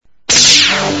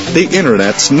the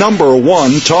Internet's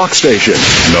 #1 talk station.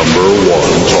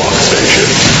 #1 talk station.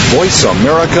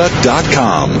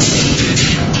 VoiceAmerica.com.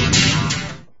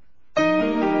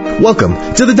 Welcome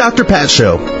to the Dr. Pat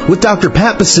Show with Dr.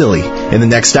 Pat Baccili. In the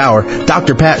next hour,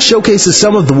 Dr. Pat showcases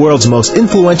some of the world's most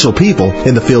influential people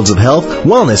in the fields of health,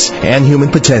 wellness, and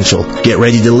human potential. Get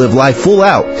ready to live life full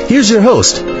out. Here's your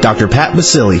host, Dr. Pat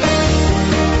Baccili.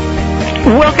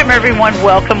 Welcome, everyone.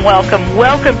 Welcome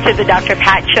to the Dr.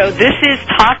 Pat Show. This is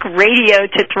talk radio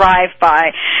to thrive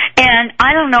by. And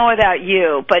I don't know about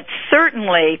you, but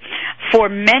certainly for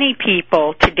many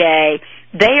people today,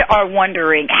 they are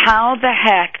wondering how the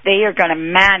heck they are going to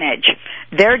manage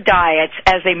their diets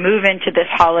as they move into this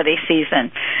holiday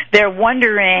season. They're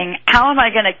wondering, how am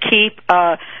I going to keep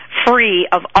free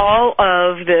of all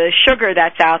of the sugar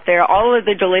that's out there, all of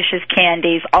the delicious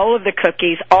candies, all of the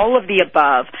cookies, all of the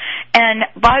above? And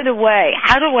by the way,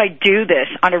 how do I do this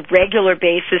on a regular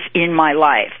basis in my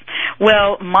life?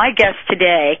 Well, my guest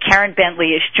today, Karen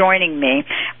Bentley, is joining me.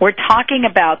 We're talking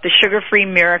about the sugar-free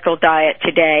miracle diet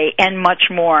today and much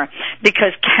more,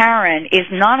 because Karen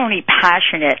is not only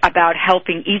passionate about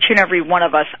helping each and every one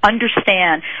of us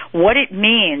understand what it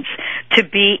means to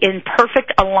be in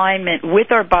perfect alignment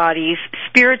with our bodies,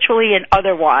 spiritually and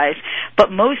otherwise,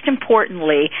 but most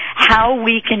importantly, how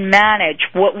we can manage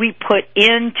what we put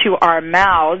into our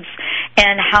mouths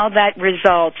and how that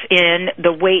results in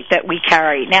the weight that we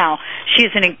carry. Now, she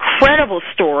has an incredible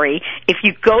story. If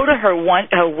you go to her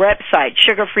website,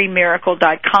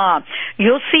 sugarfreemiracle.com,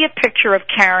 you'll see a picture of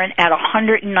Karen at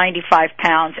 195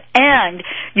 pounds, and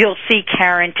you'll see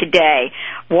Karen today.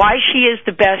 Why she is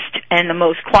the best and the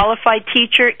most qualified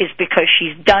teacher is because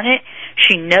she's done it,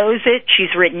 she knows it,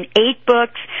 she's written 8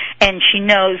 books, and she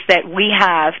knows that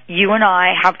you and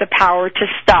I have the power to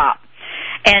stop.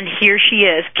 And here she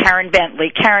is, Karen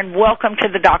Bentley. Karen, welcome to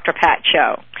the Dr. Pat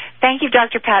Show. Thank you,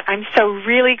 Dr. Pat. I'm so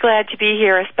really glad to be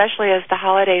here, especially as the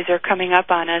holidays are coming up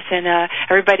on us, and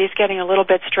everybody's getting a little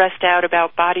bit stressed out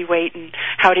about body weight and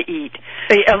how to eat.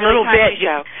 A little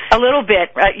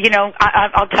bit.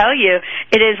 I'll tell you,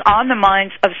 it is on the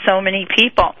minds of so many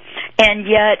people. And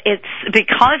yet,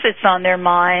 because it's on their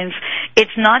minds,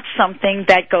 it's not something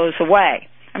that goes away.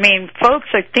 I mean, folks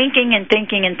are thinking and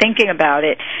thinking and thinking about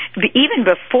it. Even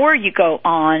before you go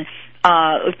on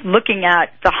looking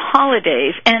at the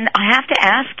holidays, and I have to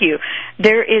ask you,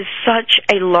 there is such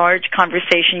a large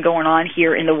conversation going on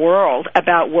here in the world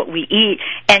about what we eat,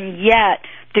 and yet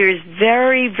there's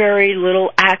very, very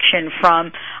little action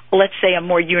from, let's say, a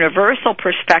more universal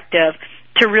perspective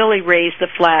to really raise the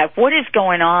flag. What is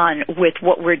going on with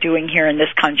what we're doing here in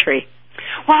this country?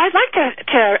 Well, I'd like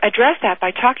to address that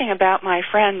by talking about my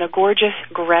friend, the gorgeous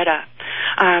Greta.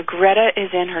 Greta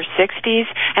is in her 60s,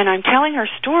 and I'm telling her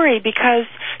story because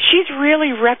she's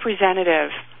really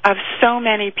representative of so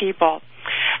many people.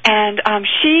 And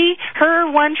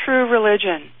her one true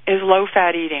religion is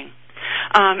low-fat eating.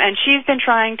 And she's been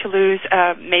trying to lose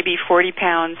maybe 40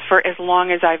 pounds for as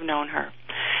long as I've known her.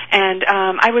 And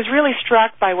I was really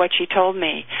struck by what she told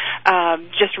me.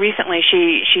 Just recently,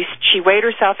 she weighed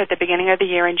herself at the beginning of the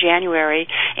year in January,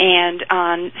 and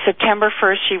on September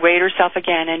 1st, she weighed herself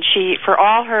again. And for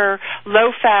all her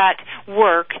low-fat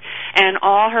work and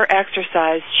all her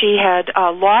exercise, she had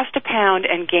lost a pound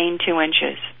and gained 2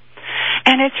 inches.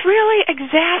 And it's really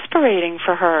exasperating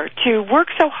for her to work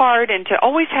so hard and to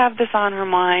always have this on her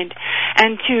mind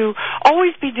and to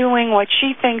always be doing what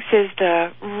she thinks is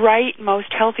the right,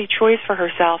 most healthy choice for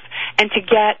herself and to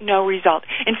get no result.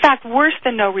 In fact, worse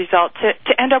than no result,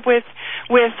 to end up with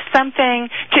something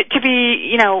to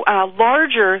be,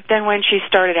 larger than when she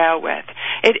started out with.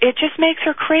 It just makes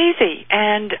her crazy.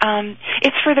 And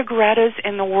it's for the Gretas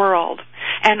in the world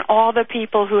and all the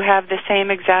people who have the same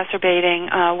exacerbating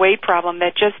weight problem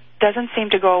that just doesn't seem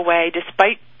to go away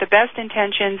despite the best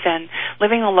intentions and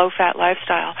living a low-fat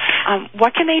lifestyle.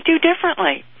 What can they do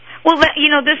differently? Well,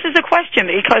 this is a question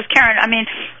because, Karen,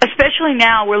 especially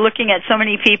now we're looking at so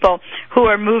many people who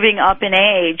are moving up in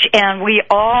age, and we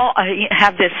all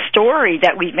have this story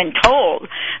that we've been told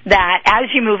that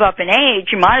as you move up in age,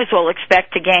 you might as well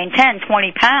expect to gain 10,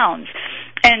 20 pounds.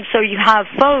 And so you have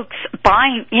folks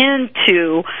buying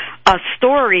into a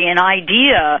story, an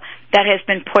idea that has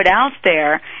been put out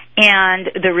there, and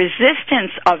the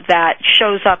resistance of that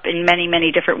shows up in many,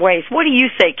 many different ways. What do you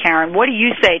say, Karen? What do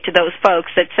you say to those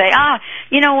folks that say,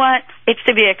 you know what, it's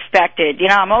to be expected.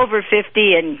 I'm over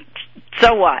 50 and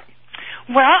so what?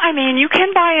 Well, you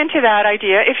can buy into that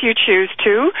idea if you choose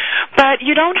to, But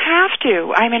you don't have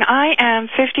to. I mean, I am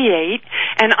 58,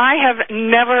 and I have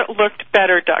never looked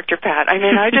better, Dr. Pat. I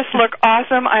mean, I just look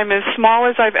awesome. I'm as small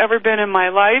as I've ever been in my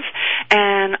life,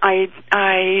 and I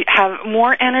have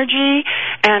more energy,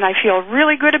 and I feel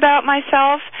really good about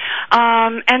myself.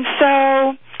 And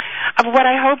so what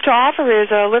I hope to offer is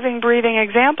a living, breathing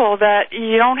example that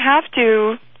you don't have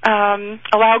to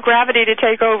allow gravity to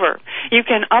take over. You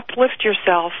can uplift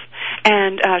yourself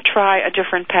and try a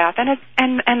different path. And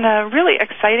the really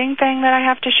exciting thing that I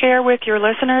have to share with your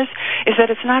listeners is that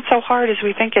it's not so hard as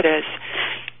we think it is.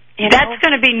 You know? That's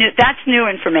going to be new. That's new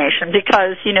information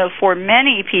because, you know, for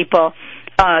many people,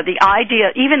 the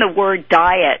idea, even the word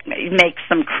diet makes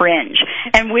them cringe.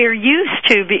 And we're used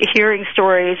to hearing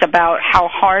stories about how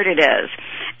hard it is.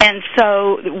 And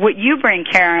so what you bring,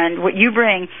 Karen,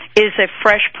 is a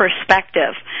fresh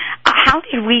perspective. How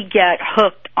did we get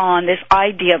hooked on this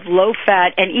idea of low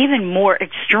fat and even more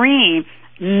extreme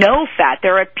no fat?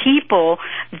 There are people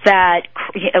that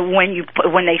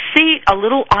when they see a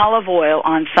little olive oil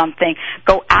on something,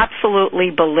 go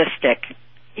absolutely ballistic.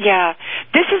 Yeah,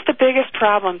 this is the biggest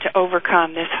problem to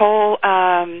overcome, this whole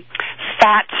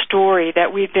fat story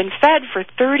that we've been fed for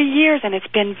 30 years, and it's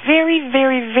been very,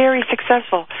 very, very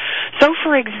successful. So,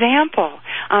 for example,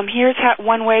 here's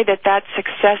one way that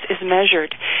success is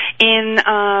measured. In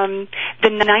the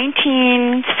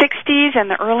 1960s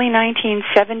and the early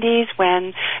 1970s,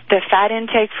 when the fat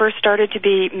intake first started to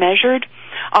be measured,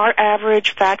 our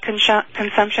average fat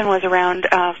consumption was around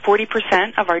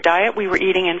 40% of our diet we were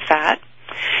eating in fat.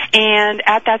 And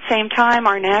at that same time,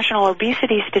 our national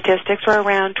obesity statistics were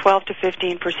around 12 to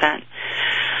 15%.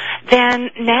 Then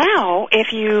now,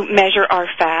 if you measure our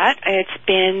fat, it's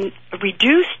been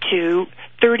reduced to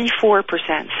 34%.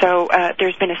 So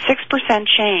there's been a 6%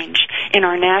 change in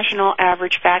our national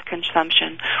average fat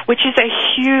consumption, which is a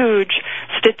huge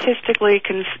statistically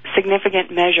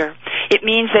significant measure. It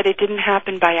means that it didn't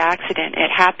happen by accident. It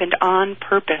happened on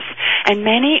purpose. And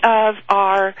many of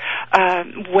our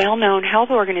well-known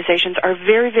health organizations are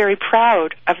very, very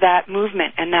proud of that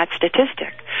movement and that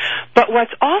statistic. But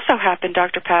what's also happened,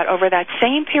 Dr. Pat, over that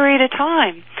same period of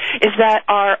time is that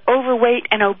our overweight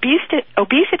and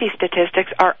obesity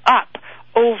statistics are up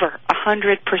over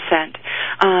 100%.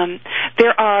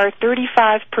 There are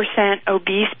 35%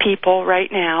 obese people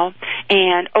right now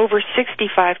and over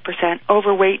 65%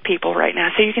 overweight people right now.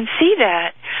 So you can see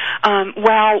that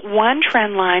while one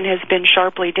trend line has been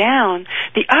sharply down,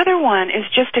 the other one is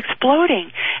just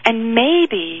exploding. And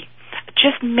maybe,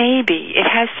 just maybe, it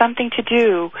has something to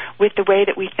do with the way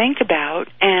that we think about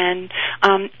and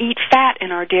eat fat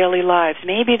in our daily lives.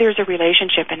 Maybe there's a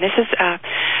relationship, and this is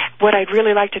what I'd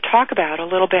really like to talk about a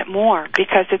little bit more,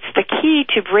 because it's the key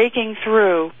to breaking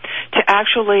through to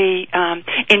actually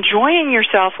enjoying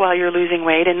yourself while you're losing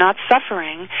weight and not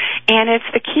suffering, and it's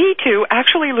the key to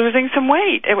actually losing some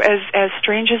weight, as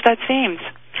strange as that seems.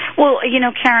 Well, you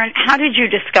know, Karen, how did you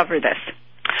discover this?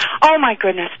 Oh my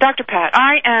goodness, Dr. Pat,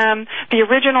 I am the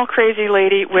original crazy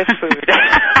lady with food.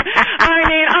 I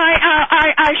mean,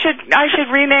 I should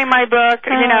rename my book,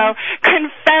 you know,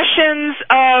 Confessions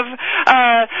of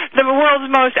the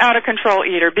World's Most Out of Control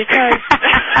Eater, because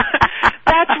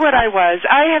that's what I was.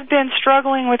 I have been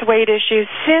struggling with weight issues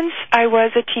since I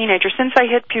was a teenager, since I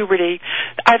hit puberty.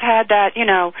 I've had that,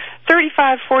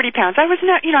 35, 40 pounds. I was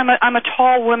not, I'm a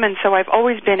tall woman, so I've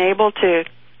always been able to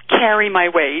carry my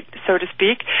weight, so to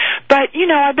speak. But,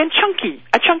 I've been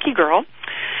a chunky girl.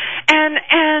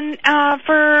 And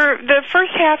for the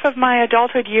first half of my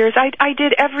adulthood years, I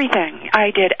did everything.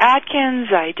 I did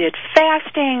Atkins, I did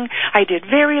fasting, I did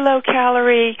very low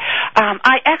calorie.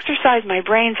 I exercised my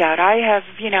brains out. I have,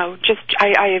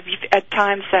 I have at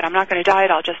times said, I'm not going to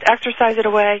diet, I'll just exercise it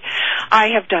away.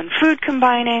 I have done food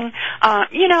combining.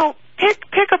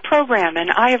 Pick a program, and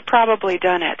I have probably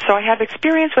done it. So I have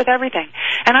experience with everything.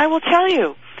 And I will tell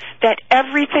you that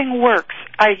everything works.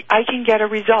 I can get a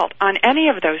result on any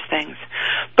of those things,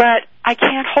 but I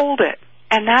can't hold it.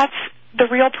 And that's the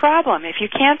real problem. If you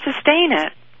can't sustain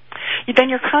it, then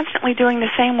you're constantly doing the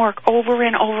same work over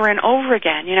and over and over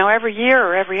again. Every year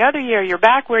or every other year, you're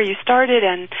back where you started,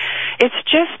 and it's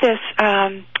just this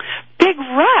big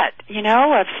rut,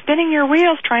 of spinning your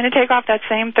wheels trying to take off that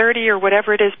same 30 or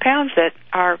whatever it is pounds that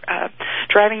are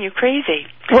driving you crazy.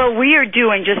 Well, we are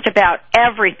doing just about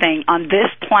everything on this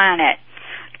planet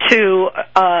to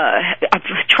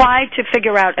try to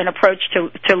figure out an approach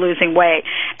to losing weight.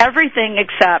 Everything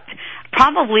except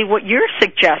probably what you're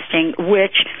suggesting,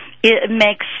 which it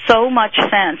makes so much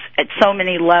sense at so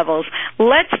many levels.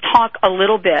 Let's talk a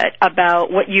little bit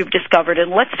about what you've discovered,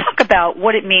 and let's talk about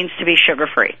what it means to be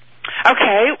sugar-free.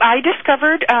 Okay, I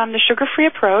discovered the sugar-free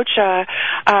approach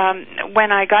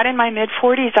when I got in my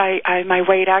mid-40s. My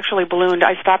weight actually ballooned.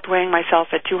 I stopped weighing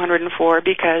myself at 204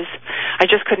 because I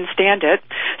just couldn't stand it.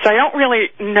 So I don't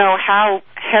really know how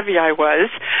heavy I was,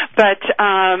 but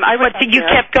I was. But you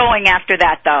kept going after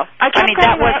that, though. I mean,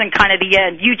 that wasn't kind of the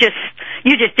end. You just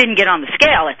didn't get on the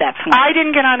scale at that point. I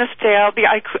didn't get on the scale.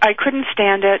 I couldn't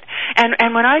stand it.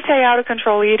 And when I say out of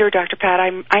control eater, Dr. Pat,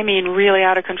 I mean really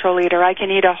out of control eater. I can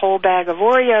eat a whole bag of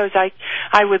Oreos. I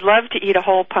would love to eat a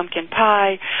whole pumpkin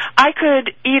pie. I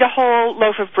could eat a whole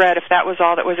loaf of bread if that was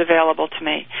all that was available to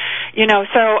me. You know,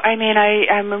 so I mean,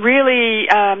 I'm really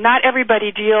not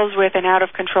everybody deals with an out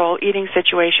of control eating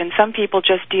situation. Some people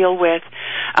just deal with,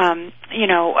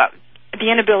 the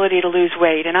inability to lose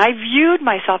weight. And I viewed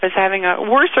myself as having a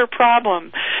worser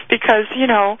problem because,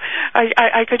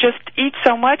 I could just eat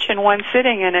so much in one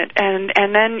sitting in it.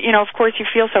 And then, of course, you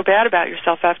feel so bad about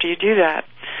yourself after you do that.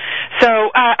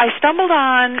 So I stumbled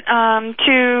on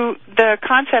to the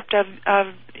concept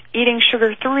of eating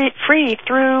sugar-free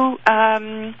through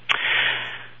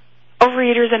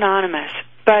Overeaters Anonymous.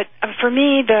 But for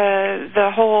me,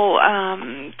 the whole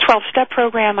 12-step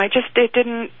program, it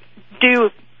didn't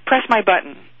press my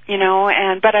button,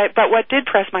 but what did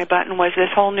press my button was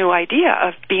this whole new idea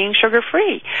of being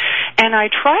sugar-free. And I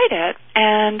tried it,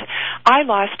 and I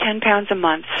lost 10 pounds a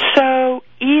month so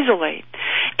easily.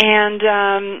 And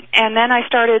then I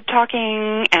started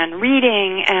talking and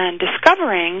reading and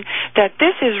discovering that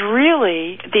this is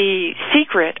really the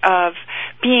secret of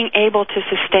being able to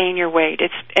sustain your weight.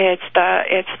 It's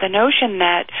the notion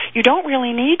that you don't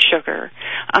really need sugar.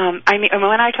 I mean,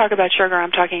 when I talk about sugar,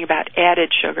 I'm talking about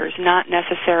added sugars, not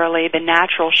necessarily the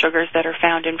natural sugars that are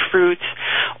found in fruits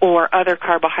or other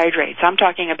carbohydrates. I'm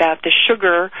talking about the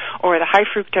sugar or the high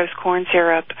fructose corn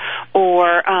syrup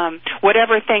or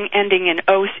whatever thing ending in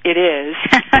ose it is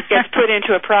gets put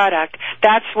into a product.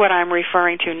 That's what I'm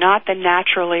referring to, not the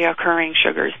naturally occurring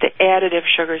sugars, the additive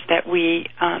sugars that we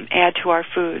add to our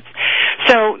foods.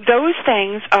 So those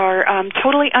things are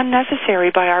totally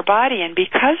unnecessary by our body, and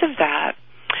because of that,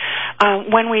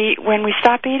 when we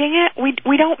stop eating it,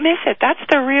 we don't miss it. That's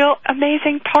the real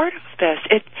amazing part of this.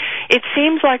 It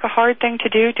seems like a hard thing to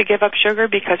do, to give up sugar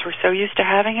because we're so used to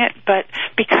having it, but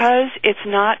because it's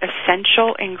not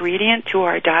essential ingredient to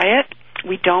our diet,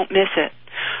 we don't miss it.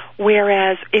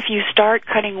 Whereas if you start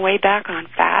cutting way back on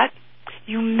fat,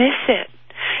 you miss it.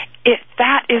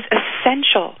 Fat is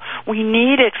essential. We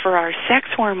need it for our sex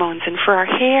hormones and for our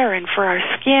hair and for our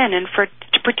skin and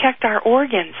to protect our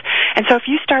organs. And so if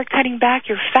you start cutting back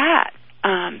your fat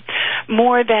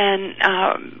more than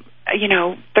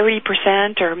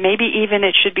 30%, or maybe even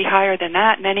it should be higher than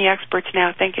that, many experts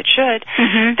now think it should,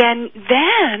 then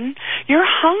you're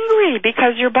hungry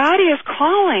because your body is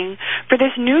calling for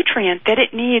this nutrient that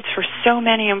it needs for so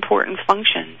many important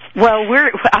functions. Well,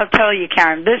 I'll tell you,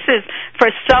 Karen, this is, for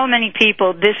so many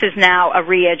people, this is now a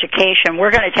re-education.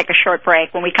 We're going to take a short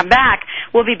break. When we come back,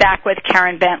 we'll be back with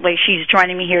Karen Bentley. She's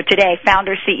joining me here today,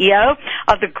 founder, CEO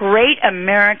of the Great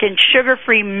American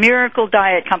Sugar-Free Miracle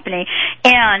Diet Company,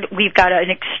 and we've got an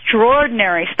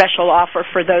extraordinary special offer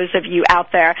for those of you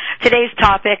out there. Today's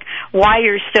topic, why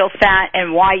you're still fat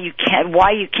and why you can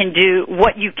do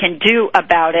what you can do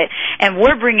about it. And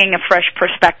we're bringing a fresh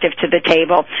perspective to the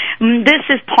table. This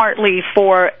is partly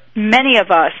for many of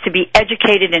us to be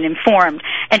educated and informed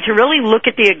and to really look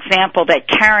at the example that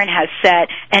Karen has set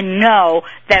and know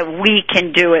that we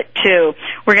can do it too.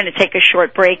 We're going to take a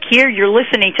short break here. You're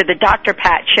listening to the Dr.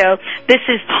 Pat Show. This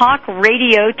is Talk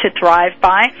Radio to Thrive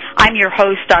By. I'm your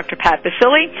host, Dr. Pat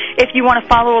Basile. If you want to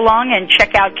follow along and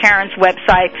check out Karen's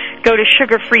website, go to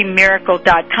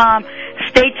sugarfreemiracle.com.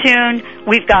 Stay tuned.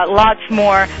 We've got lots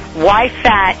more. Why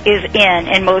fat is in,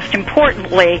 and most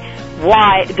importantly,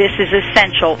 why this is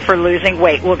essential for losing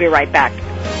weight. We'll be right back.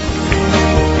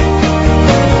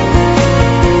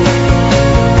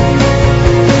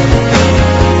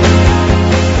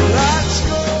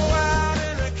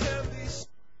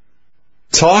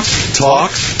 Talk,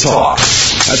 talk, talk.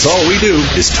 That's all we do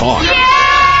is talk.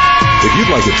 If you'd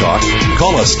like to talk,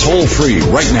 call us toll-free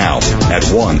right now at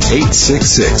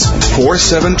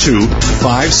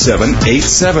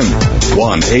 1-866-472-5787.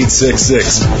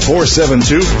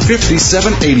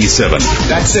 1-866-472-5787.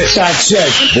 That's it.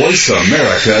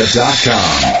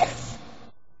 VoiceAmerica.com.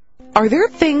 Are there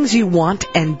things you want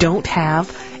and don't have?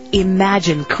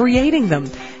 Imagine creating them.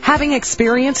 Having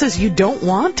experiences you don't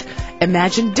want?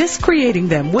 Imagine discreating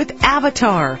them with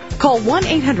Avatar. Call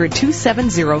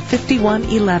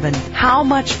 1-800-270-5111. How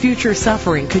much future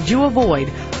suffering could you avoid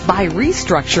by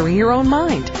restructuring your own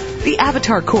mind? The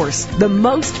Avatar course, the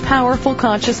most powerful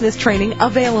consciousness training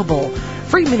available.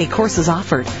 Free mini courses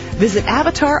offered. Visit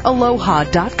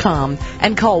avataraloha.com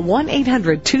and call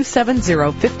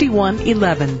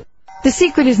 1-800-270-5111. The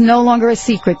secret is no longer a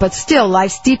secret, but still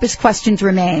life's deepest questions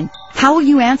remain. How will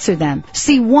you answer them?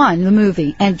 See One, the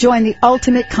movie, and join the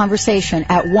ultimate conversation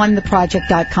at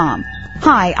onetheproject.com.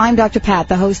 Hi, I'm Dr. Pat,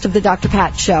 the host of The Dr.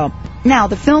 Pat Show. Now,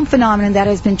 the film phenomenon that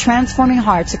has been transforming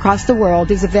hearts across the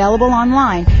world is available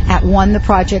online at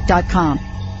onetheproject.com.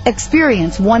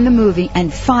 Experience One, the movie,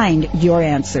 and find your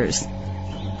answers.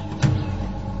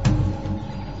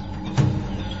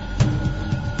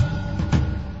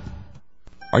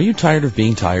 Are you tired of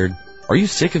being tired? Are you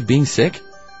sick of being sick?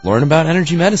 Learn about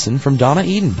energy medicine from Donna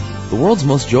Eden, the world's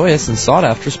most joyous and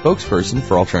sought-after spokesperson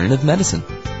for alternative medicine.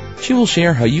 She will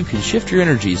share how you can shift your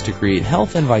energies to create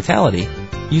health and vitality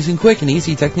using quick and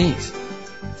easy techniques.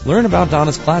 Learn about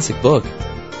Donna's classic book,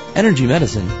 Energy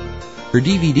Medicine, her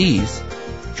DVDs,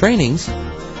 trainings,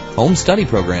 home study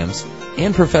programs,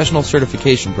 and professional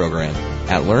certification program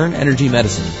at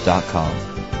learnenergymedicine.com.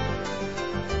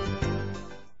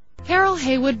 Carol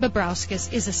Haywood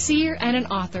Bobrowskis is a seer and an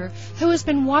author who has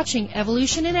been watching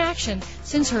evolution in action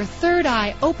since her third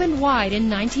eye opened wide in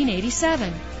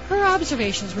 1987. Her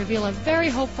observations reveal a very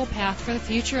hopeful path for the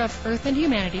future of Earth and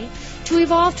humanity to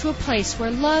evolve to a place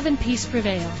where love and peace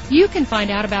prevail. You can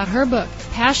find out about her book,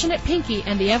 Passionate Pinky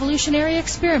and the Evolutionary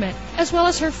Experiment, as well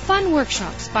as her fun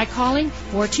workshops by calling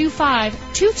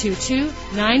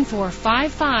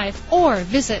 425-222-9455 or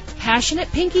visit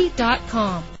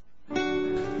passionatepinky.com.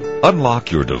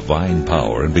 Unlock your divine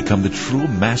power and become the true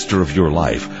master of your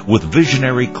life with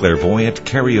visionary clairvoyant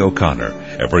Carrie O'Connor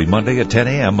every Monday at 10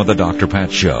 a.m. on The Dr.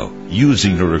 Pat Show.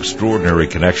 Using her extraordinary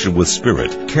connection with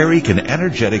Spirit, Carrie can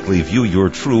energetically view your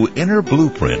true inner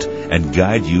blueprint and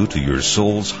guide you to your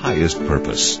soul's highest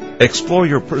purpose. Explore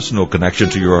your personal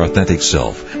connection to your authentic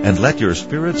self and let your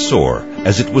spirit soar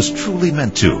as it was truly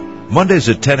meant to. Mondays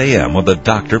at 10 a.m. on The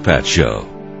Dr. Pat Show.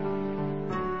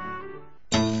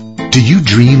 Do you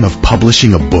dream of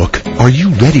publishing a book? Are you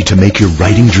ready to make your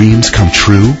writing dreams come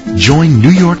true? Join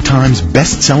New York Times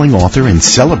best-selling author and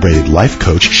celebrated life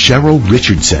coach Cheryl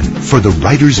Richardson for the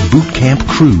Writers Boot Camp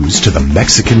Cruise to the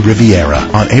Mexican Riviera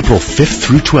on April 5th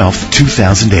through 12th,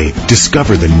 2008.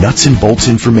 Discover the nuts and bolts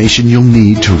information you'll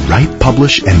need to write,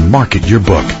 publish, and market your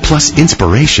book, plus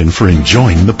inspiration for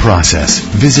enjoying the process.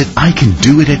 Visit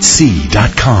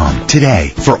ICanDoItAtSea.com today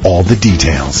for all the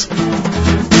details.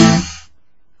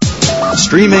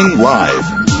 Streaming live,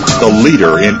 the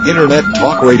leader in Internet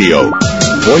talk radio,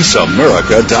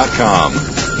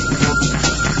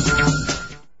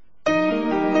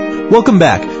 VoiceAmerica.com. Welcome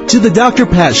back to the Dr.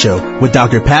 Pat Show with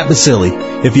Dr. Pat Basili.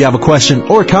 If you have a question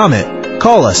or comment,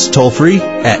 call us toll-free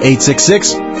at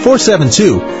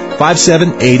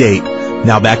 866-472-5788.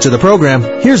 Now back to the program.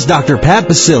 Here's Dr. Pat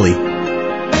Basili.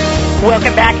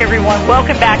 Welcome back, everyone.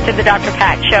 Welcome back to the Dr.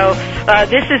 Pat Show.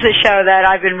 This is a show that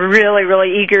I've been really,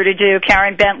 really eager to do.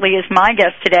 Karen Bentley is my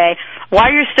guest today.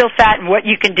 Why you're still fat and what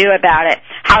you can do about it.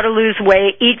 How to lose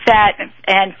weight, eat fat,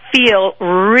 and feel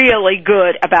really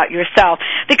good about yourself.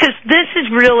 Because this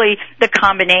is really the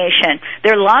combination.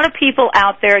 There are a lot of people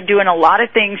out there doing a lot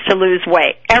of things to lose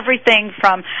weight. Everything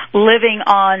from living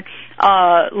on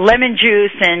lemon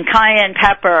juice and cayenne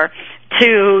pepper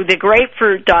to the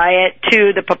grapefruit diet,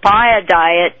 to the papaya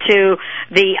diet, to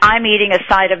the I'm eating a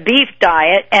side of beef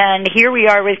diet. And here we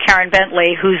are with Karen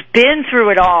Bentley, who's been through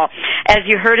it all. As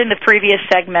you heard in the previous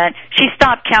segment, she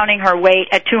stopped counting her weight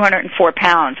at 204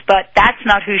 pounds, but that's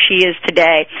not who she is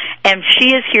today. And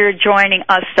she is here joining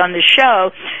us on the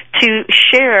show to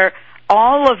share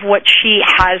all of what she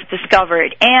has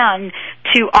discovered and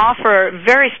to offer a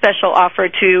very special offer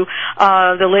to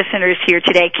the listeners here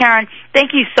today. Karen,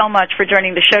 thank you so much for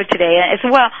joining the show today, as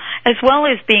well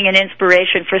as being an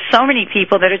inspiration for so many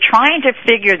people that are trying to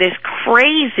figure this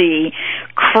crazy,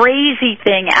 crazy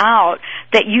thing out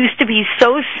that used to be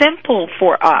so simple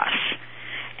for us.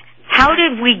 How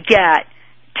did we get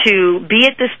to be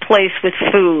at this place with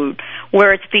food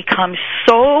where it's become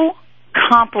so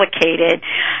complicated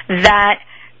that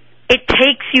it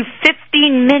takes you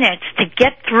 15 minutes to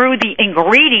get through the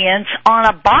ingredients on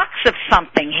a box of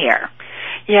something here?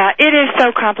 Yeah, it is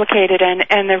so complicated,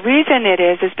 and the reason it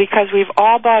is because we've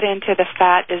all bought into the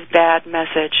fat is bad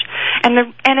message, and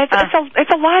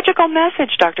it's a logical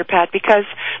message, Dr. Pat, because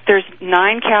there's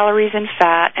 9 calories in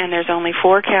fat and there's only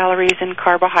 4 calories in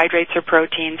carbohydrates or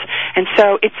proteins, and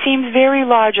so it seems very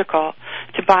logical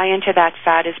to buy into that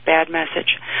fat is bad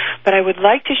message. But I would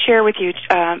like to share with you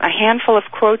a handful of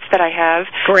quotes that I have,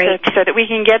 so that we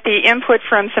can get the input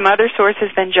from some other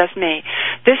sources than just me.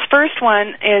 This first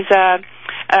one is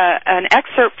an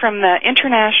excerpt from the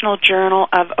International Journal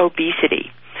of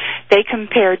Obesity. they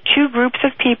compared two groups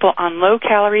of people on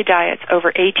low-calorie diets over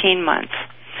 18 months.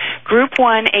 Group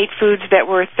 1 ate foods that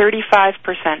were 35%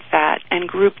 fat, and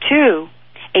Group 2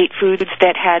 ate foods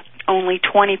that had only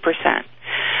 20%.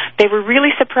 They were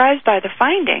really surprised by the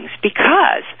findings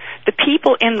because the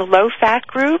people in the low-fat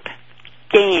group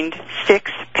gained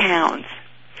 6 pounds,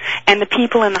 and the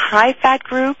people in the high-fat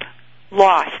group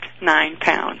lost 9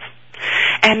 pounds.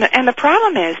 And the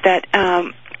problem is that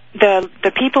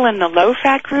the people in the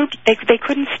low-fat group, they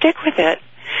couldn't stick with it,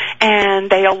 and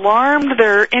they alarmed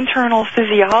their internal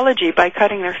physiology by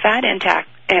cutting their fat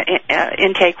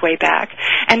intake way back,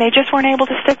 and they just weren't able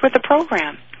to stick with the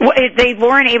program. Well, they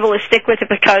weren't able to stick with it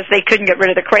because they couldn't get rid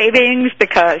of the cravings,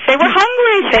 because they were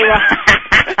hungry. They were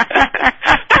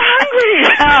hungry.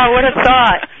 Oh, what a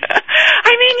thought.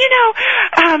 I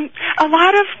mean, a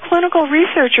lot of clinical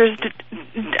researchers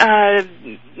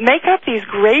make up these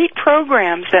great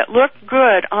programs that look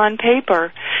good on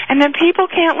paper, and then people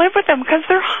can't live with them because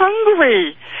they're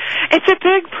hungry. It's a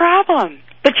big problem.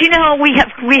 But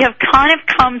we have kind of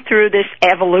come through this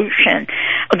evolution,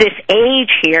 this age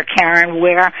here, Karen,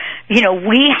 where,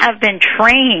 we have been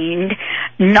trained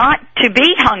not to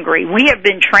be hungry. We have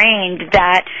been trained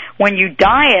that when you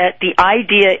diet, the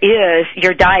idea is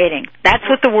you're dieting. That's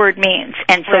what the word means.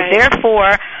 And so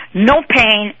therefore, no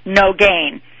pain, no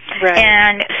gain. Right.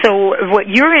 And so what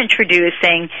you're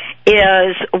introducing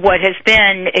is what has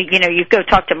been, you go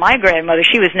talk to my grandmother.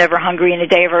 She was never hungry in a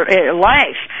day of her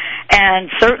life, and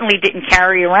certainly didn't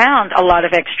carry around a lot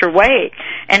of extra weight.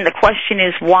 And the question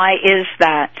is, why is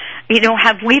that?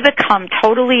 Have we become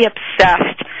totally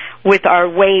obsessed with our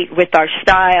weight, with our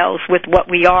styles, with what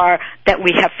we are, that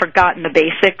we have forgotten the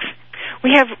basics?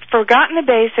 We have forgotten the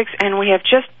basics, and we have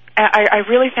just, I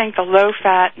really think the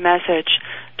low-fat message,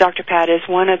 Dr. Pat, is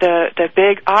one of the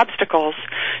big obstacles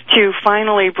to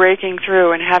finally breaking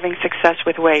through and having success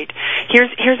with weight.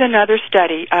 Here's another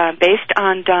study based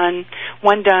on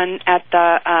one done at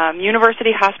the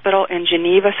University Hospital in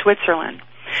Geneva, Switzerland.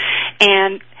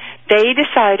 And they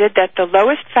decided that the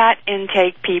lowest fat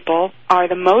intake people are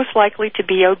the most likely to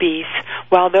be obese,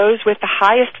 while those with the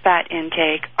highest fat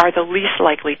intake are the least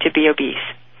likely to be obese.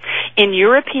 In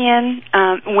European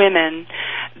women,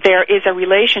 there is a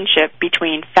relationship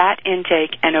between fat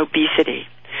intake and obesity.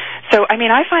 So,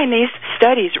 I find these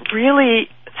studies really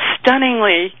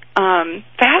stunningly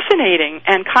fascinating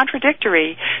and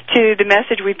contradictory to the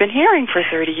message we've been hearing for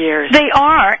 30 years. They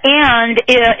are,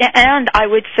 and I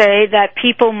would say that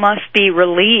people must be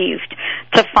relieved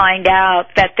to find out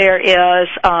that there is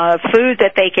food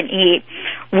that they can eat,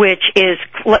 which is,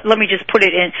 let me just put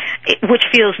it in, which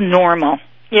feels normal.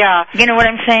 Yeah. You know what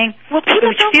I'm saying? Well, people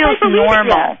which don't feels quite believe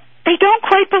normal. It yet. They don't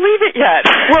quite believe it yet.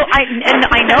 Well,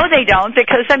 I know they don't,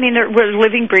 because we're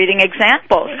living, breathing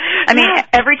examples.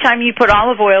 Every time you put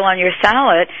olive oil on your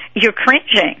salad, you're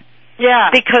cringing. Yeah.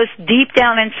 Because deep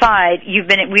down inside, we've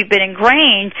been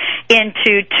ingrained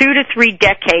into 2 to 3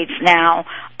 decades now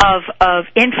of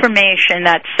information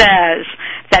that says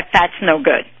that fat's no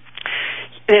good.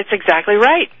 That's exactly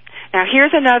right. Now,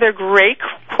 here's another great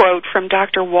quote from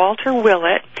Dr. Walter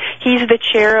Willett. He's the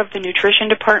chair of the nutrition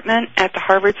department at the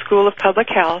Harvard School of Public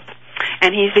Health,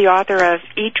 and he's the author of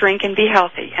Eat, Drink, and Be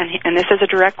Healthy. And this is a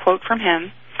direct quote from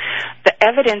him. The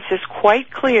evidence is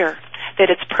quite clear that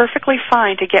it's perfectly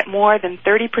fine to get more than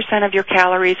 30% of your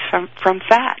calories from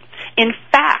fat. In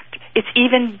fact, it's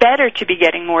even better to be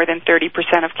getting more than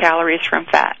 30% of calories from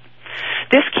fat.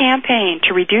 This campaign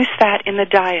to reduce fat in the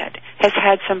diet has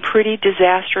had some pretty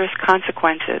disastrous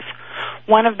consequences.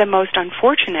 One of the most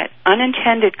unfortunate,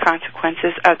 unintended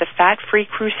consequences of the fat-free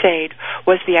crusade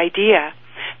was the idea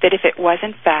that if it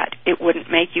wasn't fat, it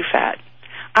wouldn't make you fat.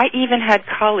 I even had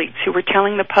colleagues who were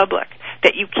telling the public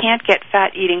that you can't get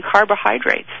fat eating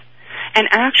carbohydrates. And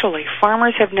actually,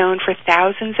 farmers have known for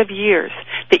thousands of years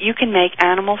that you can make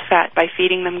animals fat by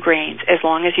feeding them grains as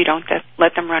long as you don't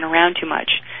let them run around too much.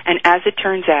 And as it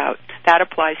turns out, that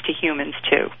applies to humans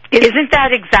too. Isn't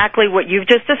that exactly what you've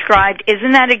just described?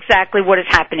 Isn't that exactly what is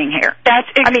happening here? That's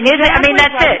exactly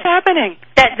that's what's happening.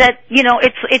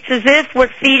 It's as if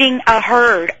we're feeding a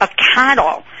herd of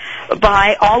cattle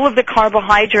by all of the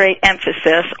carbohydrate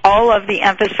emphasis, all of the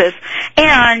emphasis,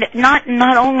 and not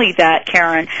only that,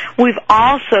 Karen, we've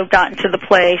also gotten to the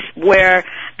place where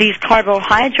these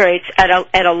carbohydrates at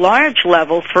a large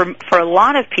level for a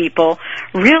lot of people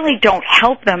really don't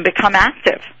help them become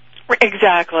active.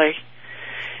 Exactly.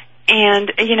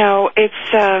 And it's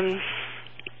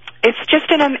just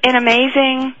an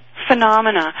amazing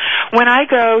phenomena. When I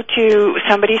go to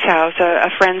somebody's house, a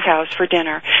friend's house for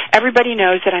dinner, everybody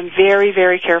knows that I'm very,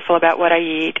 very careful about what I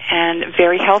eat and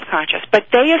very health conscious. But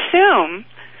they assume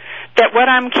that what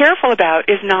I'm careful about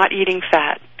is not eating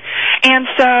fat. And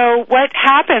so what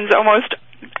happens almost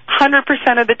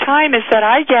 100% of the time is that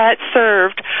I get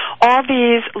served all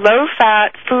these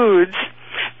low-fat foods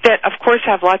that, of course,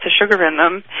 have lots of sugar in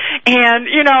them. And,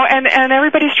 you know, and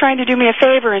everybody's trying to do me a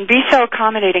favor and be so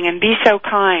accommodating and be so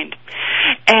kind.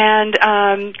 And,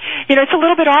 you know, it's a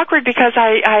little bit awkward because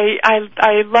I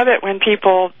love it when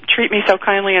people treat me so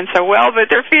kindly and so well, but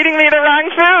they're feeding me the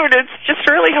wrong food. It's just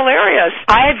really hilarious.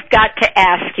 I've got to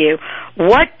ask you,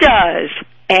 what does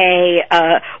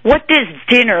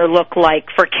dinner look like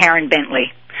for Karen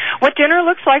Bentley? What dinner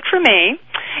looks like for me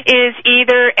is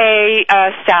either a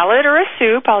salad or a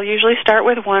soup. I'll usually start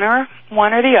with one or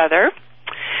the other.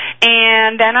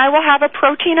 And then I will have a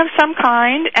protein of some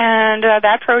kind, and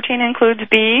that protein includes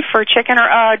beef or chicken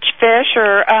or fish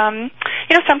or,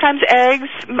 you know, sometimes eggs,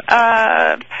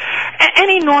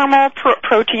 any normal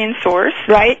protein source.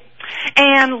 Right.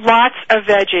 And lots of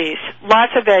veggies.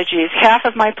 Half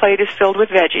of my plate is filled with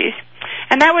veggies.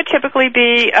 And that would typically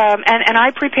be, and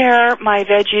I prepare my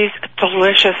veggies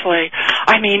deliciously.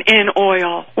 I mean, in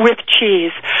oil, with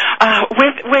cheese,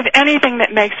 with anything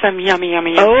that makes them yummy,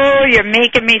 yummy, yummy. Oh, you're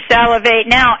making me salivate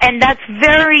now. And that's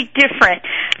very different.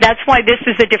 That's why this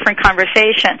is a different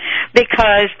conversation.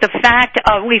 Because the fact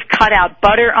of we've cut out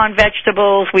butter on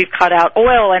vegetables, we've cut out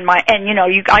oil, and you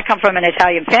know, I come from an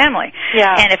Italian family.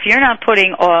 Yeah. And if you're not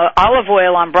putting olive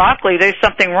oil on broccoli, there's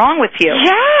something wrong with you.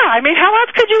 Yeah, I mean, how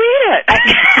else could you eat it?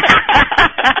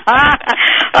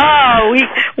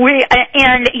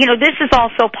 And you know, this is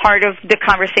also part of the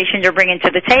conversation you're bringing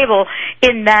to the table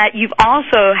in that you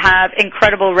also have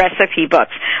incredible recipe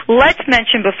books. Let's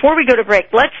mention, before we go to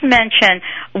break, let's mention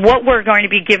what we're going to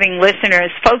be giving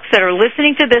listeners, folks that are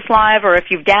listening to this live, or if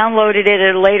you've downloaded it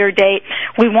at a later date,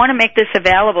 we want to make this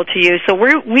available to you. So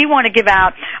we want to give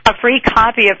out a free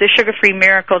copy of the Sugar-Free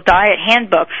Miracle Diet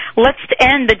Handbook. Let's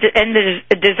end the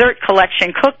dessert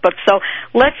collection cookbook. So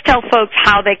let's tell folks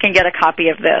how they can get a copy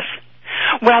of this.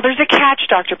 Well, there's a catch,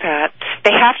 Dr. Pat.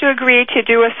 They have to agree to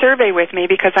do a survey with me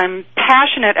because I'm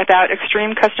passionate about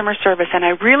extreme customer service, and I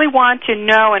really want to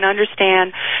know and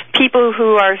understand people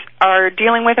who are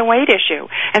dealing with a weight issue.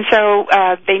 And so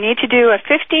they need to do a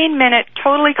 15-minute,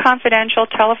 totally confidential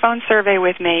telephone survey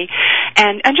with me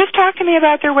and just talk to me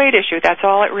about their weight issue. That's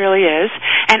all it really is.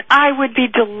 And I would be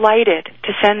delighted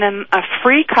to send them a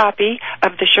free copy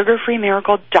of the Sugar-Free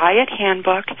Miracle Diet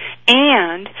Handbook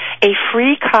and a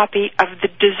free copy of the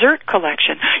dessert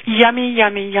collection. Yummy,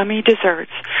 yummy, yummy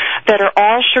desserts that are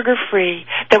all sugar-free,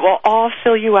 that will all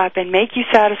fill you up and make you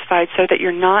satisfied so that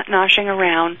you're not noshing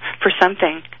around for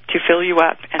something to fill you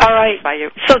up and satisfy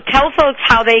you. So tell folks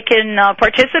how they can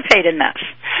participate in this.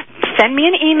 Send me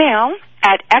an email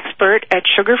at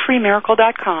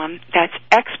expert@sugarfreemiracle.com. That's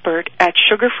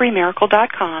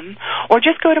expert@sugarfreemiracle.com. Or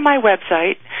just go to my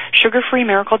website,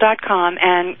 sugarfreemiracle.com,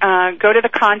 and go to the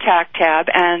contact tab,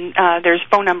 and there's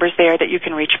phone numbers there that you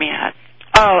can reach me at.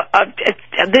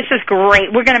 This is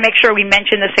great. We're going to make sure we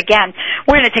mention this again.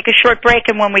 We're going to take a short break,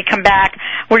 and when we come back,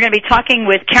 we're going to be talking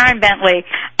with Karen Bentley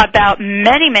about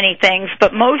many, many things,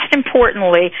 but most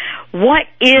importantly, what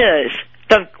is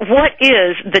the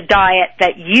diet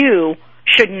that you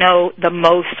should know the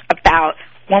most about?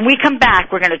 When we come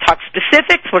back, we're going to talk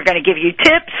specifics, we're going to give you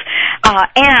tips,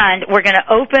 and we're going to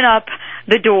open up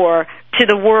the door to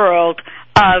the world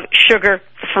of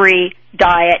sugar-free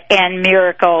diet and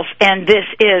miracles. And this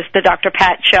is the Dr.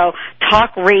 Pat Show,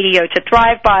 talk radio to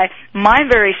thrive by. My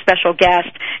very special guest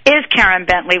is Karen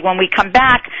Bentley. When we come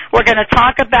back, we're going to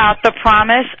talk about the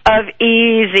promise of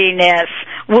easiness.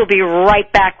 We'll be right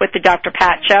back with the Dr.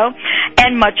 Pat Show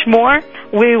and much more.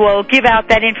 We will give out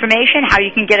that information, how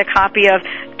you can get a copy of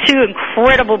 2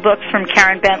 incredible books from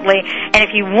Karen Bentley. And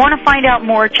if you want to find out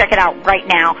more, check it out right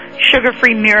now,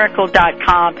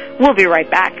 sugarfreemiracle.com. We'll be right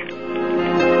back.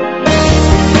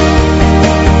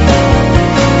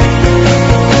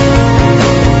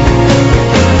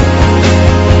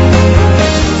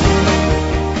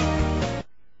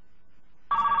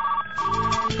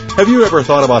 Have you ever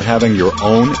thought about having your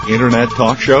own Internet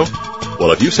talk show?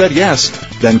 Well, if you said yes,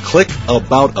 then click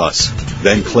About Us.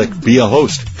 Then click Be a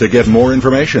Host to get more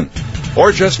information.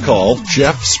 Or just call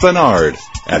Jeff Spinard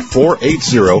at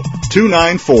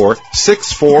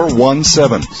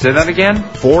 480-294-6417. Say that again?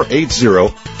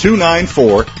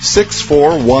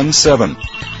 480-294-6417.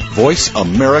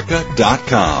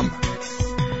 VoiceAmerica.com.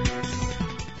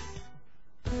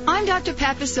 I'm Dr. Dr.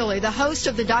 Pat Basile, the host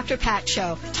of the Dr. Pat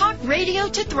Show. Talk radio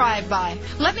to thrive by.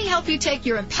 Let me help you take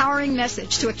your empowering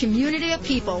message to a community of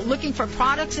people looking for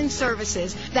products and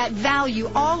services that value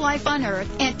all life on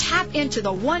earth and tap into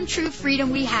the one true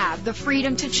freedom we have, the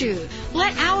freedom to choose.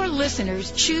 Let our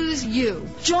listeners choose you.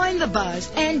 Join the buzz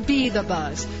and be the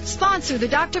buzz. Sponsor the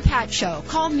Dr. Pat Show.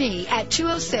 Call me at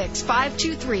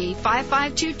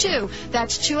 206-523-5522.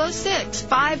 That's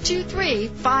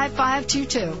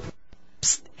 206-523-5522.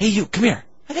 Psst, hey you, come here.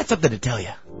 I got something to tell you.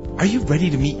 Are you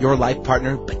ready to meet your life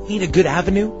partner but need a good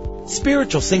avenue?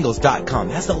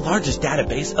 SpiritualSingles.com has the largest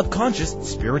database of conscious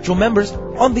spiritual members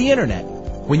on the internet.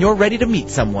 When you're ready to meet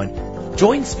someone,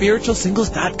 join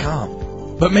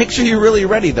SpiritualSingles.com. But make sure you're really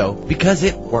ready though, because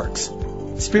it works.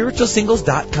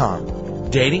 SpiritualSingles.com.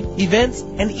 Dating, events,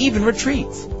 and even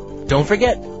retreats. Don't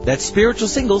forget, that's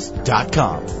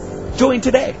SpiritualSingles.com. Join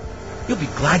today. You'll be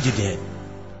glad you did.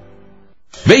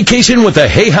 Vacation with the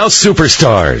Hay House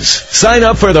Superstars. Sign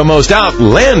up for the most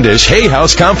outlandish Hay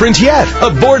House conference yet,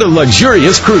 aboard a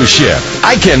luxurious cruise ship.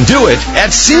 I Can Do It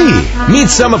at Sea. Meet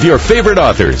some of your favorite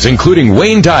authors, including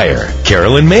Wayne Dyer,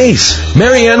 Carolyn Mace,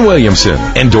 Marianne Williamson,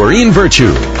 and Doreen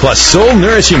Virtue, plus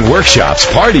soul-nourishing workshops,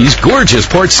 parties, gorgeous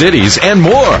port cities, and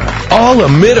more. All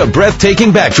amid a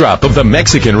breathtaking backdrop of the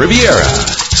Mexican Riviera.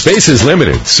 Space is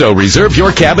limited, so reserve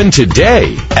your cabin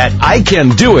today at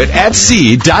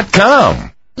ICanDoItAtSea.com.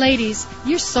 Ladies,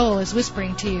 your soul is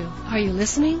whispering to you. Are you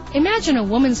listening? Imagine a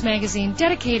woman's magazine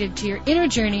dedicated to your inner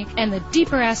journey and the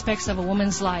deeper aspects of a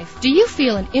woman's life. Do you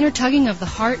feel an inner tugging of the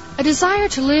heart? A desire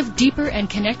to live deeper and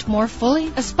connect more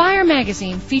fully? Aspire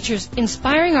magazine features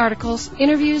inspiring articles,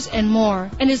 interviews, and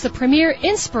more, and is the premier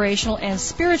inspirational and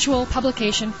spiritual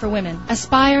publication for women.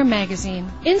 Aspire magazine.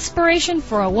 Inspiration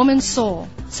for a woman's soul.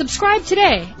 Subscribe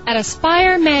today at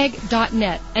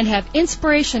aspiremag.net and have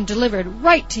inspiration delivered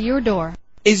right to your door.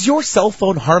 Is your cell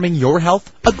phone harming your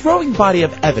health? A growing body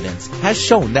of evidence has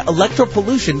shown that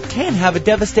electropollution can have a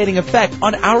devastating effect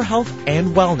on our health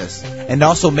and wellness, and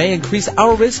also may increase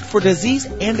our risk for disease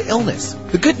and illness.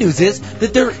 The good news is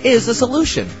that there is a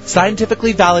solution.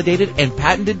 Scientifically validated and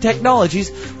patented technologies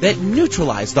that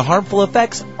neutralize the harmful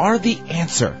effects are the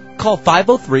answer. Call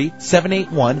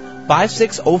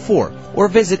 503-781-5604 or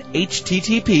visit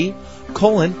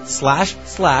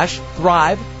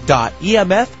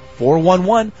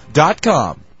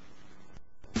http://thrive.emf411.com.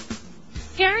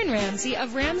 Karen Ramsey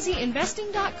of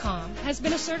RamseyInvesting.com has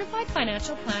been a certified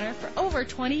financial planner for over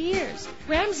 20 years.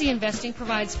 Ramsey Investing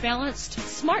provides balanced,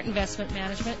 smart investment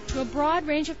management to a broad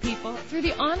range of people through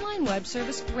the online web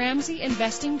service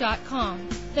RamseyInvesting.com.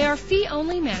 They are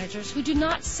fee-only managers who do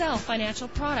not sell financial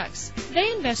products.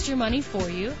 They invest your money for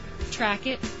you, track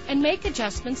it, and make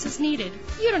adjustments as needed.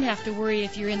 You don't have to worry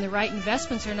if you're in the right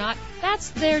investments or not. That's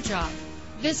their job.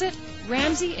 Visit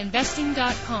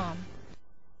RamseyInvesting.com.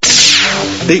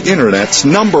 The Internet's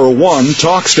 #1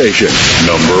 talk station.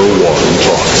 #1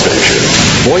 talk station.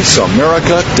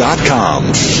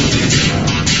 VoiceAmerica.com.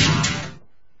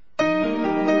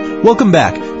 Welcome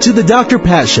back to the Dr.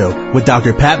 Pat Show with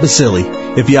Dr. Pat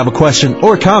Basile. If you have a question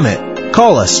or comment,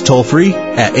 call us toll-free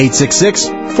at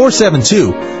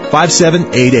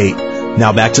 866-472-5788.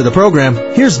 Now back to the program.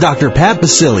 Here's Dr. Pat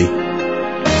Basile.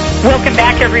 Welcome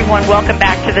back, everyone. Welcome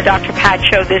back to the Dr. Pat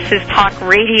Show. This is Talk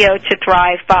Radio to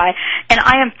Thrive By. And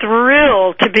I am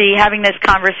thrilled to be having this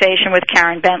conversation with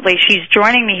Karen Bentley. She's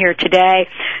joining me here today.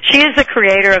 She is the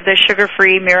creator of the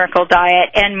Sugar-Free Miracle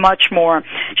Diet and much more.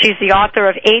 She's the author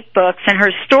of 8 books, and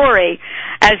her story,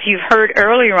 as you've heard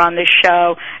earlier on this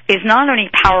show, is not only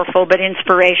powerful but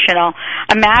inspirational.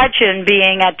 Imagine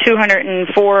being at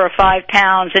 204 or 5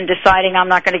 pounds and deciding I'm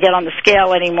not going to get on the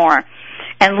scale anymore,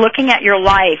 and looking at your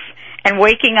life and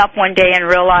waking up one day and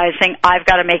realizing I've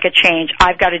got to make a change,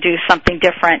 I've got to do something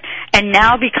different, and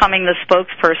now becoming the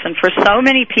spokesperson for so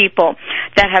many people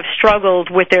that have struggled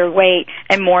with their weight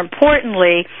and, more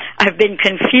importantly, have been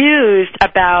confused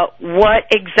about what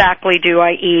exactly do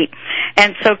I eat.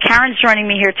 And so Karen's joining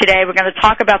me here today. We're going to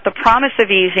talk about the promise of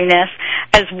easiness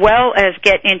as well as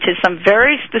get into some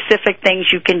very specific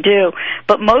things you can do.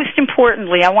 But most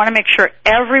importantly, I want to make sure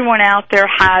everyone out there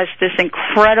has this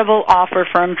incredible offer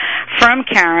from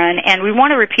Karen, and we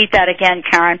want to repeat that again,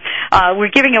 Karen. We're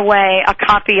giving away a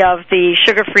copy of the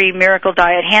Sugar-Free Miracle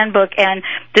Diet Handbook and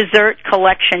Dessert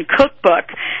Collection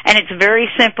Cookbook, and it's very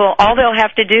simple. All they'll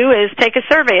have to do is take a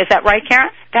survey. Is that right,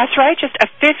 Karen? That's right, just a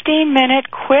 15-minute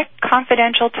quick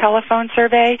confidential telephone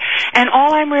survey, and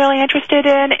all I'm really interested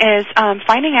in is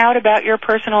finding out about your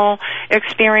personal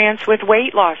experience with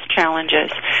weight loss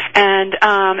challenges. And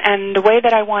the way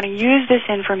that I want to use this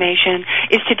information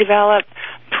is to develop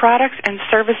products and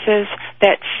services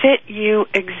that fit you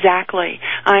exactly.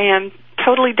 I am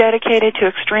totally dedicated to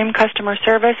extreme customer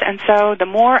service, and so the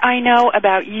more I know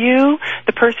about you,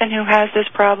 the person who has this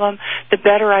problem, the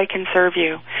better I can serve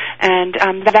you. And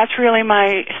that's really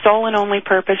my sole and only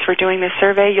purpose for doing this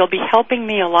survey. You'll be helping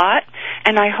me a lot,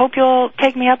 and I hope you'll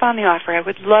take me up on the offer. I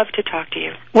would love to talk to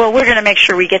you. Well, we're going to make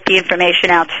sure we get the information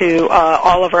out to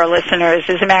all of our listeners.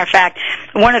 As a matter of fact,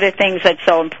 one of the things that's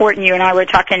so important, you and I were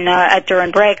talking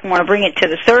during break, and want to bring it to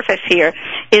the surface here,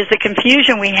 is the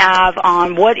confusion we have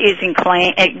on what is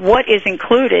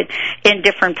included in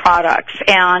different products,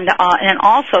 and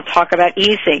also talk about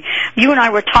easy. You and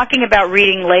I were talking about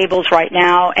reading labels right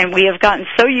now, and we have gotten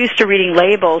so used to reading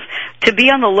labels to be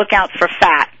on the lookout for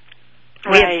fat.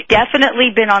 Right. We have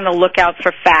definitely been on the lookout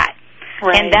for fat.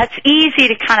 Right. And that's easy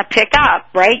to kind of pick up,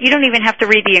 right? You don't even have to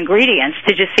read the ingredients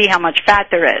to just see how much fat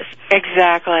there is.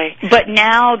 Exactly. But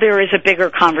now there is a bigger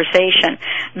conversation,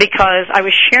 because I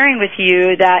was sharing with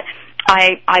you that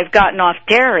I've gotten off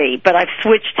dairy, but I've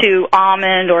switched to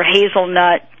almond or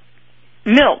hazelnut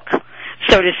milk,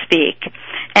 so to speak.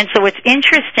 And so what's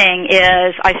interesting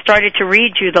is I started to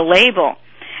read you the label,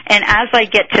 and as I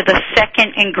get to the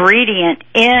second ingredient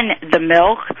in the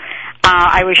milk,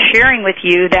 I was sharing with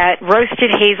you that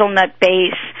roasted hazelnut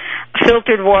base,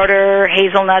 filtered water,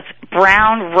 hazelnuts,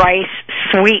 brown rice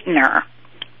sweetener.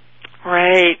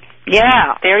 Right.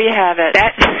 Yeah. There you have it.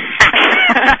 There's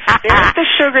the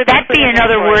sugar. That'd be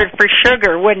another word for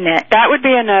sugar, wouldn't it? That would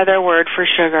be another word for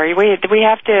sugar. We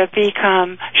have to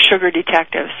become sugar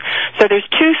detectives. So there's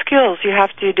two skills you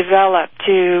have to develop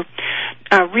to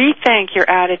rethink your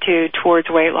attitude towards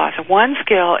weight loss. One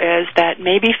skill is that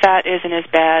maybe fat isn't as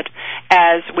bad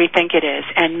as we think it is,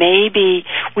 and maybe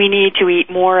we need to eat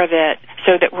more of it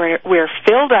so that we're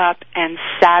filled up and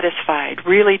satisfied.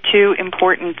 Really two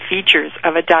important features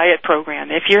of a diet program.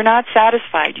 If you're not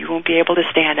satisfied, you won't be able to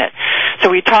stand it.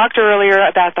 So we talked earlier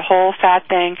about the whole fat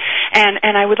thing,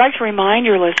 and I would like to remind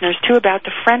your listeners, too, about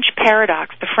the French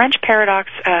paradox. The French paradox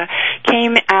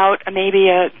came out maybe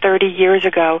 30 years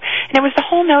ago, and it was the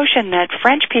whole notion that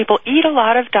French people eat a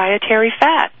lot of dietary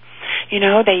fat. You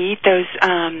know, they eat those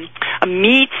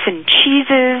meats and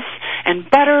cheeses and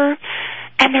butter,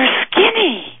 and they're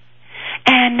skinny.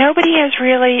 And nobody has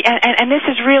really, and this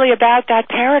is really about that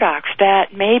paradox,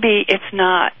 that maybe it's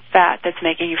not fat that's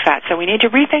making you fat. So we need to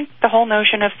rethink the whole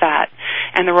notion of fat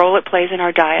and the role it plays in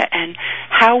our diet and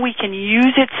how we can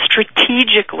use it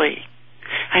strategically.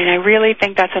 And I really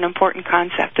think that's an important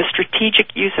concept, the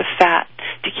strategic use of fat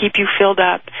to keep you filled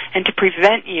up and to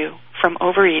prevent you from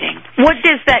overeating. What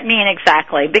does that mean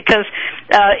exactly? Because,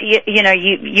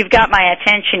 you've got my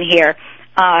attention here.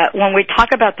 When we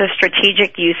talk about the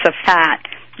strategic use of fat,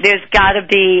 there's got to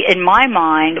be, in my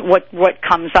mind, what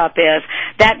comes up is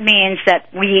that means that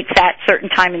we eat fat certain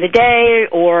time in the day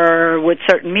or with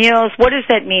certain meals. What does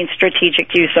that mean,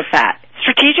 strategic use of fat?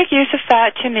 Strategic use of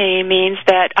fat to me means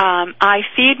that I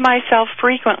feed myself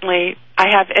frequently. I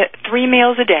have 3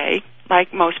 meals a day,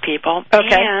 like most people.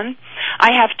 Okay. And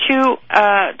I have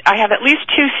at least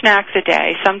 2 snacks a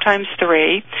day, sometimes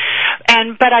 3.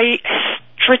 But I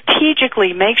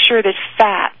strategically make sure that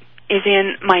fat is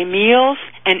in my meals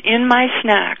and in my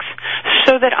snacks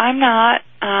so that I'm not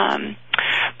prone.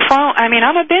 I mean,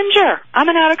 I'm a binger. I'm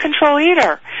an out-of-control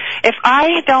eater. If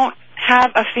I don't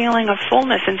have a feeling of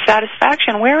fullness and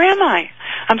satisfaction, where am I?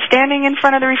 I'm standing in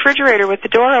front of the refrigerator with the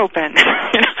door open,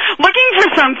 looking for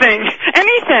something,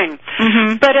 anything.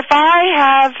 Mm-hmm. But if I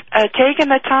have taken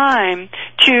the time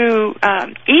to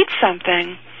eat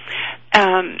something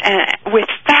with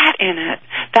fat in it,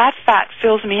 that fat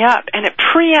fills me up, and it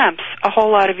preempts a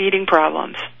whole lot of eating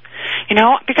problems.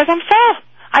 Because I'm full.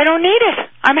 I don't need it.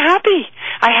 I'm happy.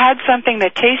 I had something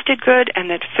that tasted good and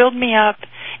that filled me up.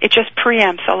 It just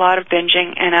preempts a lot of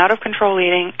binging and out-of-control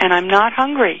eating, and I'm not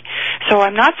hungry. So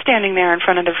I'm not standing there in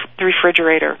front of the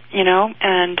refrigerator,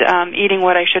 and eating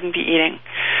what I shouldn't be eating.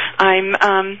 I'm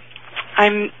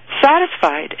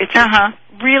satisfied. It's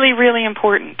really, really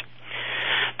important.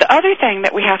 The other thing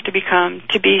that we have to become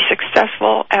to be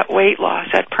successful at weight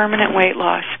loss, at permanent weight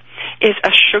loss, is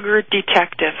a sugar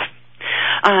detective.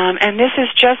 And this is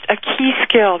just a key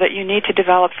skill that you need to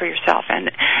develop for yourself. And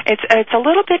it's a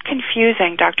little bit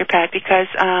confusing, Dr. Pat, because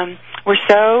we're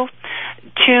so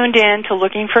tuned in to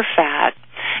looking for fat.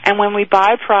 And when we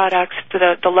buy products,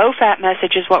 the low-fat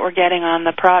message is what we're getting on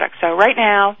the product. So right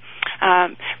now,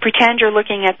 pretend you're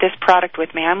looking at this product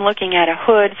with me. I'm looking at a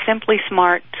Hood Simply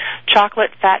Smart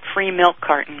chocolate fat-free milk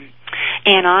carton.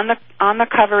 And on the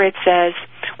cover it says,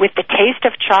 with the taste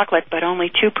of chocolate but only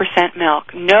 2%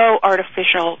 milk, no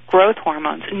artificial growth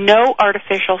hormones, no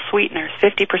artificial sweeteners,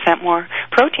 50% more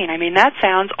protein. I mean, that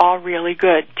sounds all really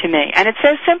good to me. And it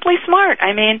says Simply Smart.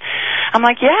 I mean, I'm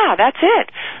like, yeah, that's it.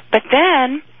 But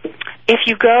then if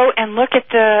you go and look at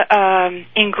the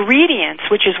ingredients,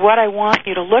 which is what I want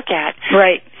you to look at.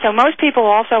 Right. So most people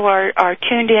also are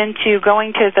tuned into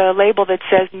going to the label that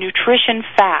says nutrition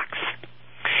facts.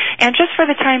 And just for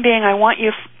the time being, I want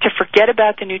you to forget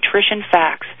about the nutrition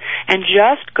facts and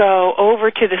just go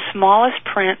over to the smallest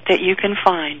print that you can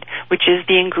find, which is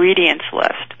the ingredients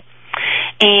list.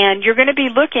 And you're going to be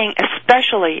looking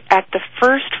especially at the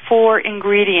first 4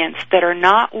 ingredients that are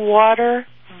not water,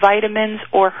 vitamins,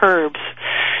 or herbs.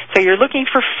 So you're looking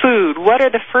for food. What are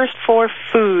the first 4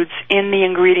 foods in the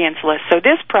ingredients list? So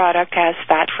this product has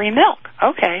fat-free milk.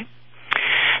 Okay.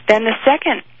 Then the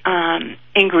second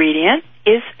ingredient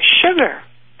is sugar.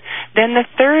 Then the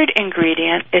third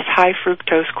ingredient is high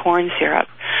fructose corn syrup.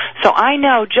 So I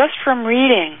know just from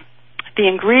reading the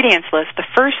ingredients list, the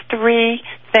first 3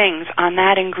 things on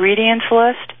that ingredients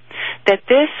list, that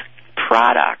this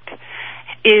product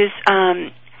is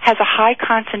has a high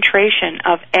concentration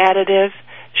of additive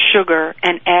sugar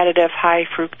and additive high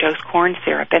fructose corn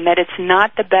syrup, and that it's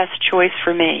not the best choice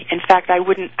for me. In fact, I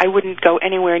wouldn't go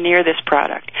anywhere near this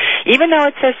product. Even though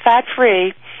it says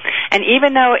fat-free, and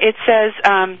even though it says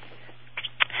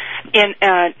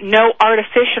no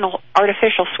artificial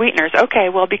sweeteners. Okay,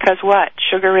 well, because what?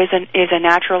 Sugar is a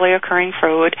naturally occurring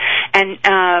food, and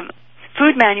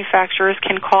food manufacturers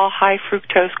can call high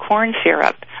fructose corn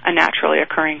syrup a naturally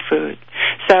occurring food.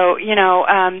 So, you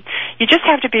just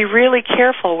have to be really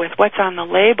careful with what's on the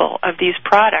label of these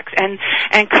products and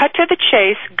cut to the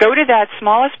chase, go to that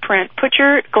smallest print, put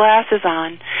your glasses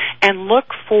on, and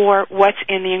look for what's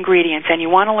in the ingredients. And you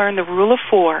want to learn the rule of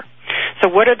 4. So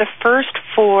what are the first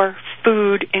 4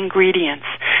 food ingredients?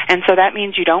 And so that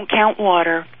means you don't count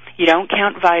water, you don't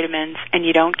count vitamins, and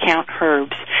you don't count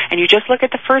herbs. And you just look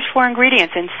at the first 4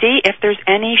 ingredients and see if there's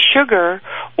any sugar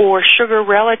or sugar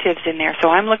relatives in there. So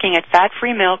I'm looking at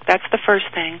fat-free milk, that's the first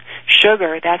thing.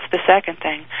 Sugar, that's the second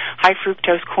thing. High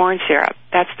fructose corn syrup,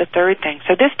 that's the third thing.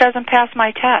 So this doesn't pass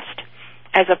my test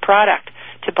as a product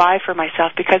to buy for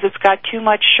myself because it's got too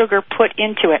much sugar put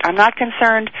into it. I'm not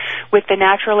concerned with the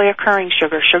naturally occurring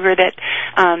sugar that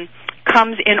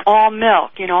comes in all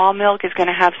milk. All milk is going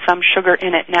to have some sugar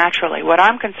in it naturally. What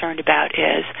I'm concerned about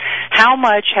is how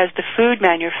much has the food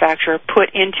manufacturer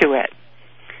put into it.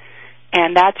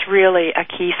 And that's really a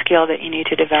key skill that you need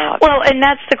to develop. Well, and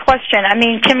that's the question. I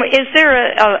mean, is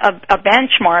there a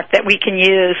benchmark that we can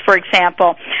use, for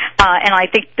example, and I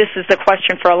think this is the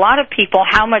question for a lot of people,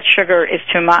 how much sugar is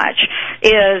too much?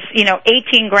 Is,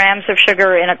 18 grams of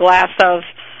sugar in a glass of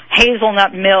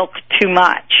hazelnut milk too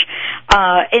much?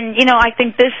 And, I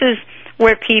think this is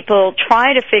where people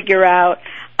try to figure out,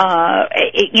 how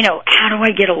do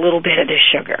I get a little bit of this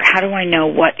sugar? How do I know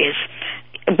what is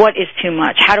too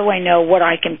much? How do I know what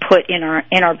I can put in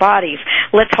our bodies?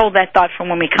 Let's hold that thought for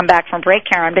when we come back from break,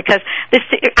 Karen, because this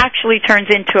actually turns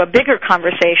into a bigger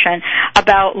conversation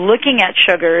about looking at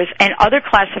sugars and other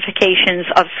classifications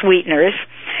of sweeteners.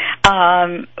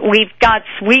 We've got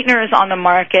sweeteners on the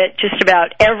market, just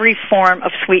about every form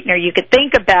of sweetener you could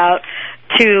think about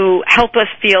to help us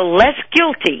feel less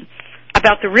guilty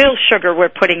about the real sugar we're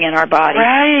putting in our body.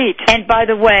 Right. And by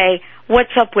the way,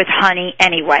 what's up with honey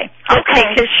anyway? Let's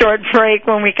take a short break.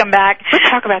 When we come back, We'll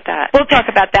talk about that.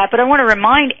 But I want to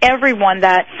remind everyone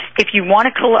that if you want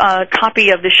a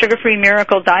copy of the Sugar-Free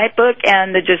Miracle Diet Book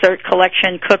and the Dessert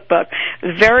Collection Cookbook,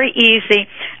 very easy.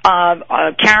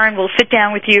 Karen will sit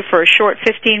down with you for a short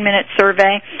 15-minute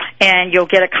survey, and you'll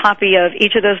get a copy of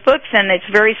each of those books, and it's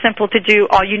very simple to do.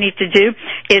 All you need to do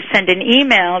is send an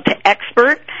email to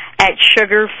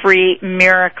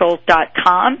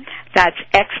expert@sugarfreemiracle.com. That's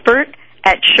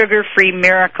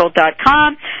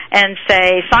expert@sugarfreemiracle.com and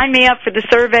say, sign me up for the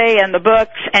survey and the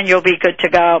books, and you'll be good to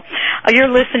go. You're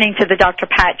listening to the Dr.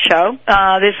 Pat Show.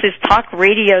 This is talk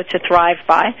radio to thrive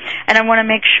by, and I want to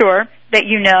make sure that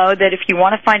you know that if you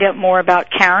want to find out more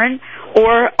about Karen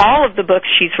or all of the books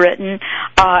she's written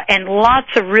and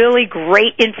lots of really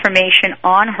great information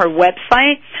on her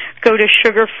website, go to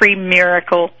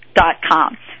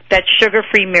sugarfreemiracle.com. That's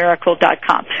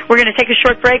sugarfreemiracle.com. We're going to take a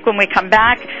short break. When we come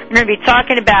back, we're going to be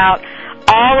talking about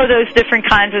all of those different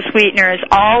kinds of sweeteners,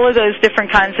 all of those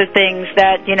different kinds of things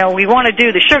that, we want to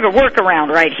do the sugar workaround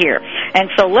right here. And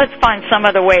so let's find some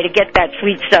other way to get that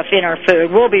sweet stuff in our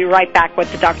food. We'll be right back with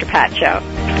the Dr. Pat Show.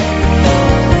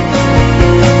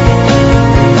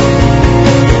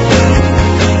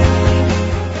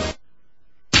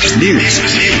 News,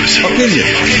 opinion,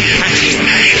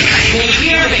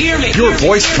 Hear me. Your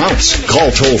voice counts.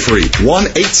 Call toll free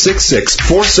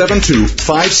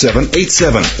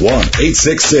 1-866-472-5787.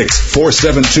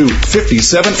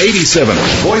 1-866-472-5787.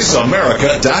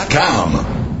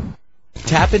 VoiceAmerica.com.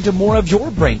 Tap into more of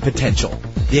your brain potential.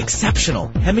 The exceptional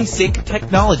HemiSync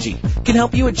technology can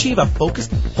help you achieve a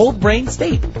focused whole brain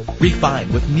state.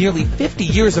 Refined with nearly 50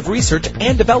 years of research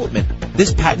and development,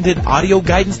 this patented audio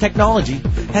guidance technology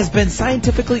has been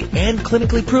scientifically and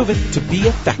clinically proven to be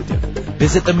effective.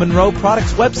 Visit the Monroe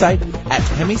Products website at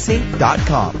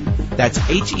hemisync.com. That's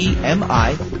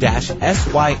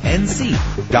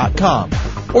HEMI-SYNC.com.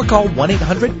 Or call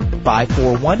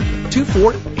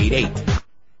 1-800-541-2488.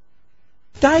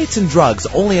 Diets and drugs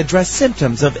only address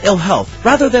symptoms of ill health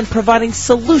rather than providing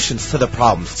solutions to the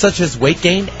problems, such as weight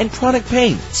gain and chronic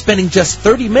pain. Spending just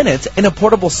 30 minutes in a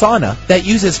portable sauna that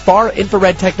uses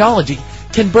far-infrared technology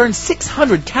can burn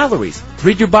 600 calories,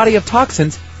 rid your body of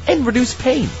toxins, and reduce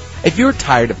pain. If you're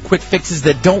tired of quick fixes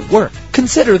that don't work,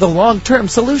 consider the long-term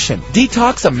solution.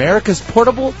 Detox America's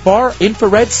portable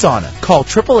far-infrared sauna. Call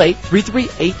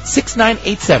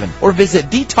 888-338-6987 or visit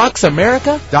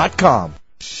detoxamerica.com.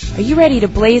 Are you ready to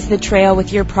blaze the trail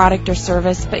with your product or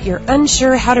service, but you're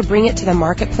unsure how to bring it to the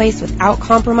marketplace without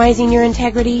compromising your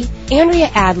integrity? Andrea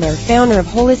Adler, founder of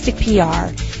Holistic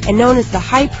PR and known as the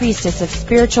High Priestess of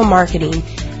Spiritual Marketing,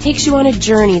 takes you on a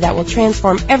journey that will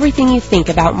transform everything you think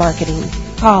about marketing.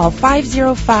 Call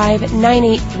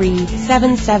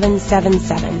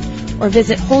 505-983-7777 or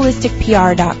visit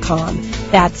holisticpr.com.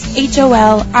 That's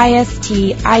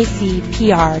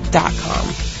HOLISTICPR.com.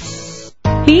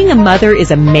 Being a mother is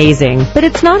amazing, but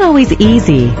it's not always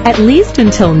easy, at least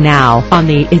until now, on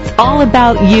the It's All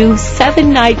About You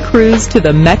 7-night cruise to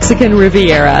the Mexican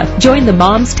Riviera. Join the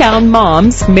Momstown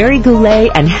Moms, Mary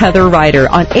Goulet and Heather Ryder,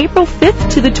 on April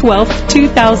 5th to the 12th,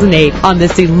 2008, on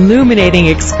this illuminating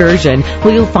excursion,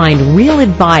 where you'll find real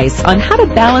advice on how to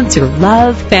balance your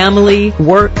love, family,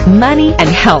 work, money, and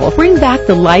health. Bring back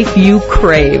the life you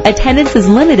crave. Attendance is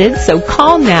limited, so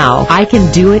call now.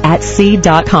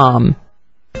 ICanDoItAtSea.com.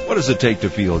 What does it take to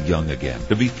feel young again?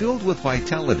 To be filled with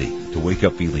vitality, to wake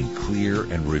up feeling clear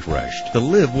and refreshed, to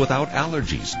live without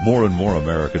allergies. More and more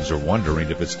Americans are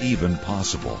wondering if it's even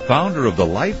possible. Founder of the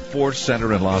Life Force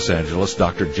Center in Los Angeles,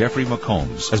 Dr. Jeffrey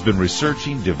McCombs, has been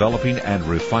researching, developing, and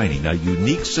refining a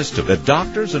unique system that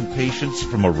doctors and patients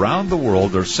from around the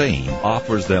world are saying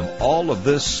offers them all of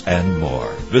this and more.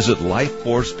 Visit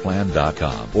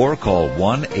lifeforceplan.com or call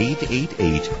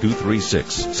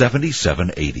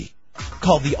 1-888-236-7780.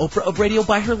 Called the Oprah of Radio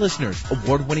by her listeners,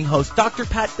 award-winning host Dr.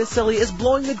 Pat Baccili is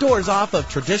blowing the doors off of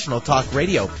traditional talk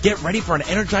radio. Get ready for an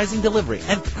energizing delivery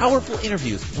and powerful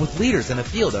interviews with leaders in the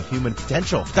field of human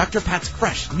potential. Dr. Pat's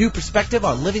fresh, new perspective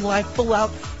on living life full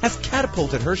out has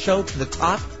catapulted her show to the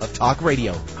top of talk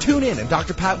radio. Tune in and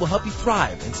Dr. Pat will help you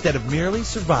thrive instead of merely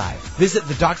survive. Visit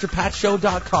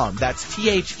thedrpatshow.com. That's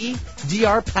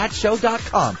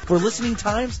THEDRPatshow.com for listening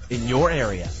times in your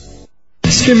area.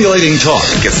 Stimulating talk.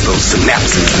 Gets those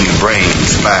synapses in the brain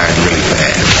firing really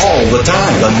fast. All the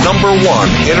time. The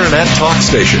 #1 Internet talk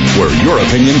station where your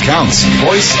opinion counts.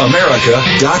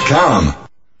 VoiceAmerica.com.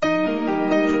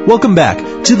 Welcome back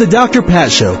to the Dr.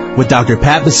 Pat Show with Dr.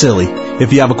 Pat Baccili.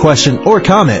 If you have a question or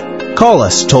comment, call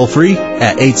us toll-free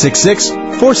at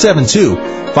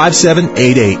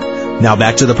 866-472-5788. Now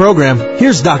back to the program.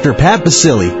 Here's Dr. Pat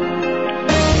Baccili.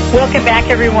 Welcome back,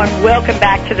 everyone. Welcome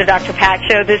back to the Dr. Pat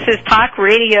Show. This is Talk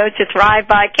Radio to Thrive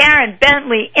by Karen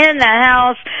Bentley in the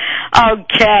house.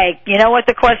 Okay, you know what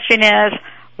the question is?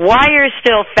 Why you're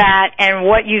still fat and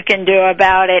what you can do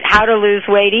about it, how to lose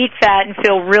weight, eat fat, and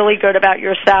feel really good about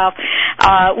yourself.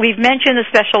 We've mentioned the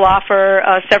special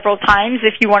offer several times.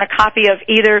 If you want a copy of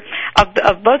either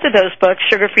of both of those books,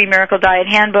 Sugar-Free Miracle Diet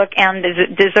Handbook and the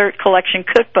Dessert Collection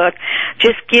Cookbook,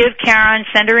 just give Karen,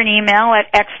 send her an email at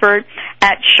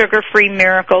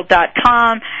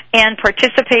expert@sugarfreemiracle.com and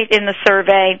participate in the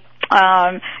survey.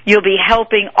 You'll be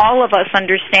helping all of us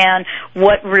understand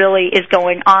what really is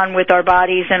going on with our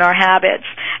bodies and our habits,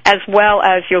 as well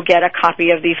as you'll get a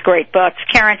copy of these great books.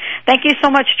 Karen, thank you so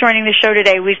much for joining the show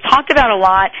today. We've talked about a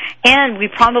lot, and we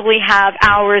probably have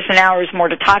hours and hours more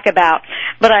to talk about,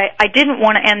 but I didn't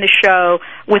want to end the show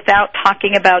without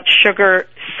talking about sugar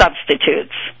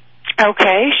substitutes.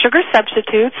 Okay, sugar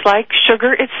substitutes, like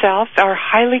sugar itself, are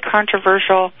highly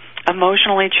controversial,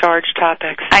 emotionally charged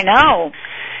topics. I know.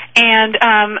 And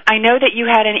I know that you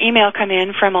had an email come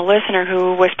in from a listener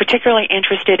who was particularly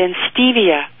interested in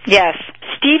stevia. Yes.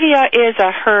 Stevia is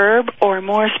a herb, or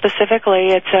more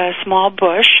specifically, it's a small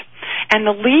bush, And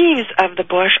the leaves of the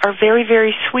bush are very,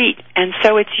 very sweet, and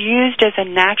so it's used as a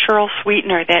natural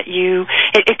sweetener that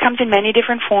it comes in many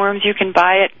different forms. You can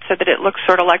buy it so that it looks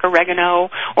sort of like oregano,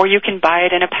 or you can buy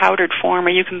it in a powdered form, or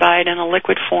you can buy it in a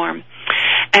liquid form.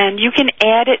 And you can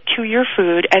add it to your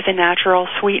food as a natural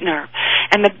sweetener.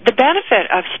 And the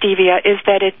benefit of stevia is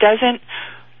that it doesn't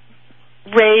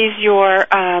raise your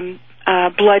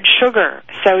blood sugar,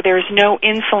 so there's no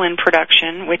insulin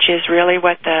production, which is really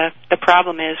what the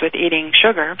problem is with eating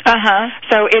sugar.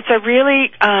 So it's a really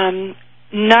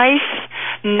nice,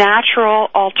 natural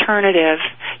alternative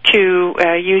to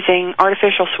using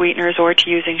artificial sweeteners or to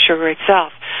using sugar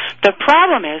itself. The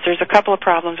problem is, there's a couple of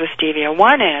problems with stevia.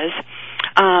 One is,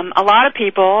 a lot of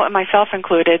people, myself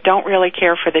included, don't really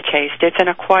care for the taste. It's an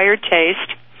acquired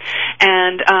taste.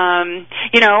 And,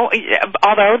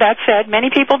 although that said, many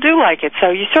people do like it,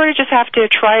 so you sort of just have to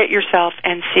try it yourself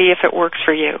and see if it works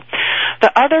for you.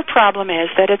 The other problem is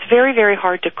that it's very, very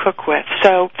hard to cook with.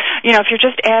 So, if you're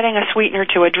just adding a sweetener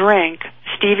to a drink,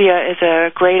 stevia is a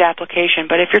great application.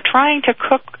 But if you're trying to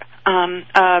cook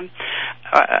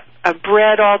a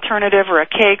bread alternative or a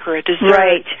cake or a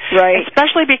dessert, right.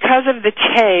 especially because of the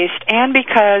taste and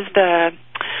because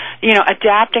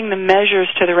adapting the measures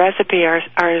to the recipe are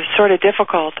sort of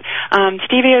difficult.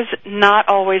 Stevia is not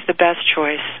always the best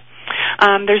choice.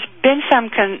 There's been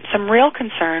some real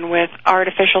concern with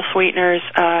artificial sweeteners,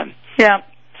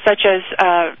 such as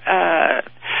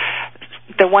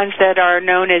the ones that are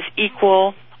known as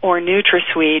Equal or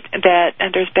NutraSweet, that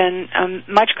there's been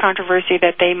much controversy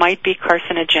that they might be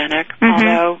carcinogenic,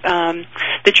 although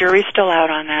the jury's still out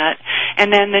on that.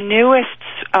 And then the newest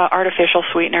artificial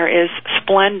sweetener is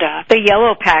Splenda. The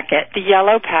yellow packet. The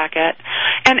yellow packet.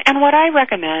 And what I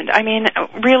recommend,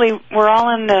 really, we're all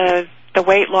in the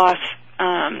weight loss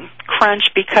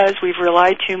crunch because we've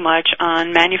relied too much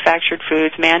on manufactured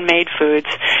foods, man-made foods,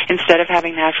 instead of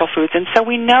having natural foods. And so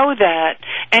we know that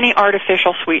any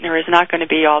artificial sweetener is not going to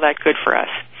be all that good for us.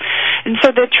 And so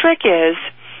the trick is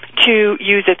to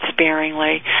use it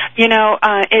sparingly.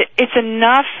 It's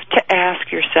enough to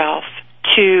ask yourself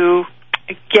to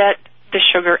get the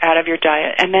sugar out of your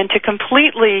diet, and then to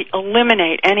completely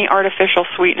eliminate any artificial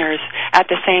sweeteners at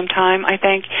the same time, I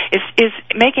think, is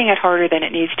making it harder than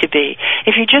it needs to be.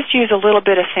 If you just use a little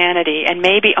bit of sanity and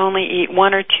maybe only eat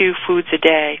 1 or 2 foods a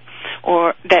day,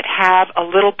 or that have a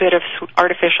little bit of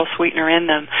artificial sweetener in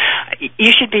them,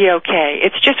 you should be okay.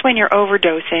 It's just when you're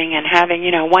overdosing and having,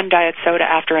 one diet soda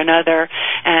after another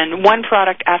and one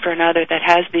product after another that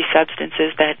has these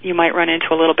substances that you might run into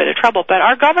a little bit of trouble. But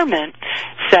our government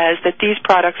says that these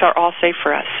products are all safe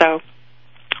for us. So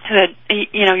that,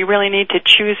 you really need to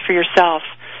choose for yourself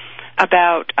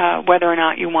about whether or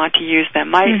not you want to use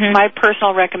them. My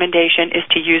personal recommendation is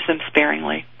to use them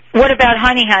sparingly. What about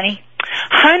honey? Honey.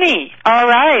 All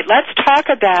right. Let's talk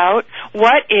about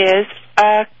what is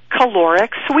a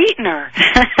caloric sweetener.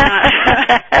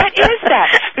 What is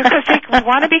that? Because we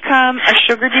want to become a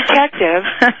sugar detective,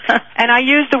 and I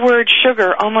use the word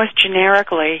sugar almost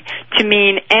generically to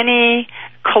mean any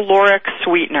caloric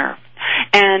sweetener.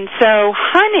 And so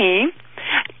honey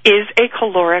is a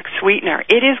caloric sweetener.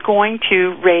 It is going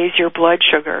to raise your blood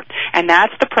sugar, and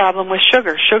that's the problem with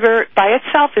sugar. Sugar by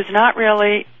itself is not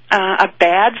really a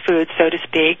bad food, so to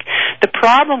speak. The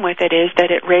problem with it is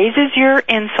that it raises your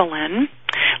insulin.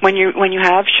 When you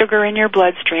have sugar in your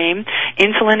bloodstream,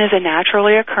 insulin is a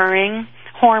naturally occurring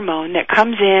hormone that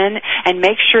comes in and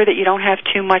makes sure that you don't have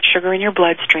too much sugar in your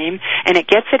bloodstream, and it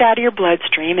gets it out of your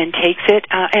bloodstream and takes it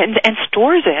and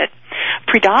stores it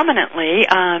predominantly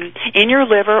in your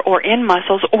liver or in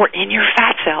muscles or in your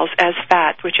fat cells as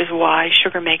fat, which is why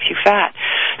sugar makes you fat.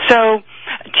 So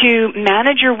to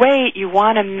manage your weight, you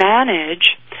want to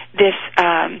manage this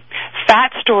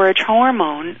fat storage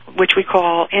hormone, which we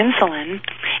call insulin,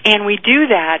 and we do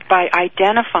that by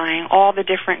identifying all the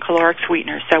different caloric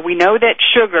sweeteners. So we know that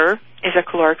sugar is a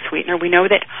caloric sweetener. We know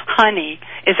that honey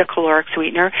is a caloric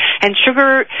sweetener. And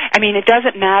sugar, it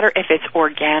doesn't matter if it's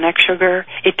organic sugar.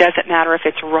 It doesn't matter if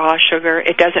it's raw sugar.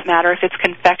 It doesn't matter if it's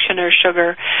confectioner's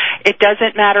sugar. It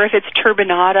doesn't matter if it's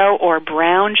turbinado or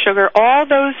brown sugar. All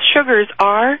those sugars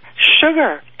are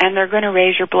sugar, and they're going to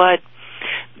raise your blood.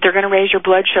 They're going to raise your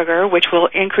blood sugar, which will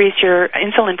increase your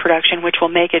insulin production, which will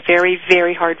make it very,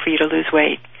 very hard for you to lose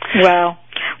weight. Wow.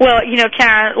 Well,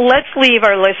 Karen, let's leave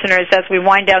our listeners as we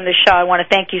wind down the show. I want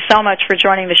to thank you so much for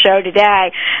joining the show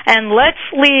today. And let's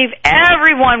leave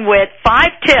everyone with 5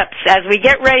 tips as we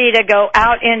get ready to go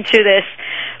out into this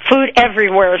food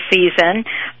everywhere season.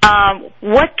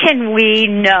 What can we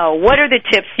know? What are the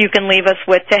tips you can leave us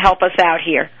with to help us out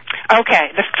here?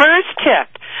 Okay, the first tip,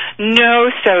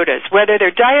 no sodas. Whether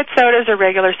they're diet sodas or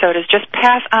regular sodas, just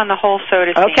pass on the whole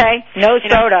soda scene. Okay, no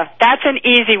soda. That's an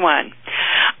easy one.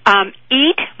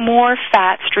 Eat more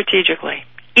fat strategically.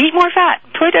 Eat more fat.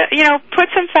 Put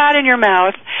some fat in your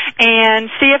mouth and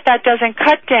see if that doesn't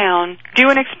cut down. Do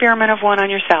an experiment of one on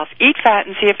yourself. Eat fat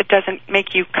and see if it doesn't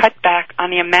make you cut back on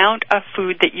the amount of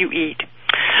food that you eat.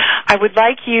 I would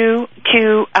like you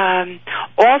to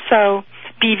also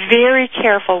be very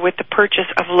careful with the purchase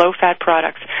of low-fat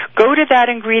products. Go to that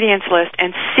ingredients list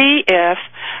and see if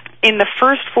in the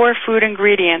first 4 food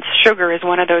ingredients, sugar is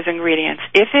one of those ingredients.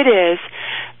 If it is,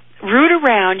 root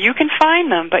around. You can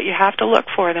find them, but you have to look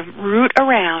for them. Root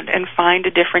around and find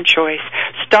a different choice.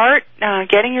 Start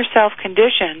getting yourself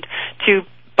conditioned to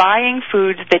buying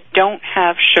foods that don't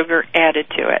have sugar added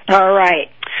to it. All right.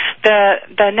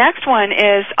 The next one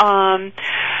is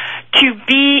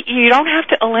you don't have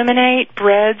to eliminate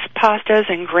breads, pastas,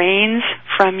 and grains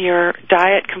from your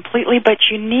diet completely, but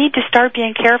you need to start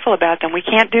being careful about them. We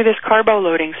can't do this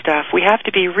carbo-loading stuff. We have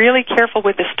to be really careful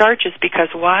with the starches because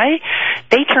why?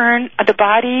 The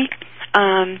body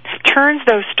turns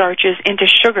those starches into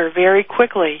sugar very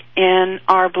quickly in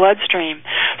our bloodstream.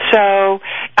 So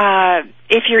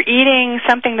if you're eating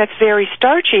something that's very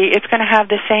starchy, it's going to have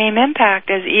the same impact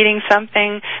as eating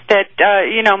something that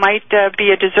might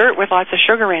be a dessert with lots of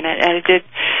sugar in it. And it did.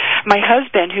 My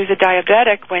husband, who's a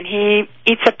diabetic, when he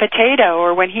eats a potato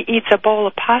or when he eats a bowl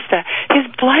of pasta, his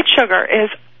blood sugar is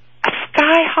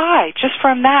sky high just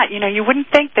from that. You wouldn't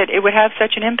think that it would have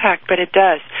such an impact, but it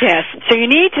does. Yes. So you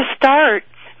need to start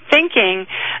thinking,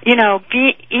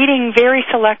 eating very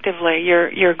selectively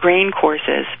your grain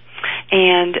courses.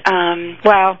 And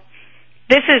wow.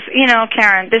 This is,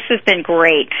 Karen, this has been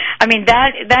great. I mean,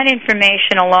 that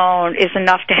information alone is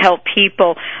enough to help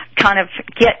people kind of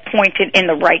get pointed in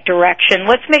the right direction.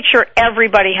 Let's make sure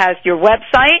everybody has your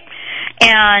website.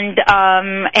 And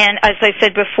as I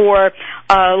said before,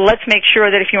 let's make sure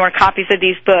that if you want copies of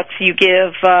these books, you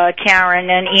give Karen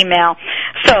an email.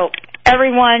 So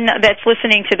everyone that's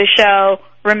listening to the show,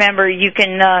 remember, you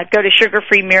can go to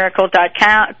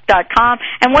sugarfreemiracle.com.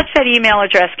 And what's that email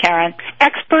address, Karen?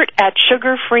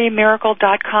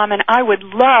 expert@sugarfreemiracle.com, and I would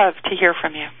love to hear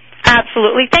from you.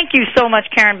 Absolutely. Thank you so much,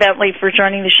 Karen Bentley, for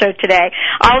joining the show today.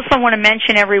 I also want to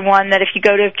mention, everyone, that if you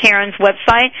go to Karen's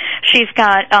website, she's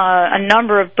got a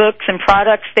number of books and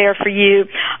products there for you,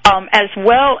 as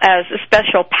well as a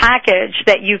special package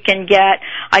that you can get,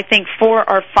 I think, 4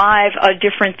 or 5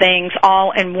 different things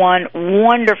all in one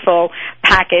wonderful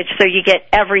package. So you get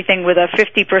everything with a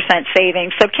 50%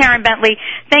 savings. So, Karen Bentley,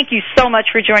 thank you so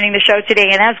much for joining the show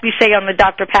today. And as we say on the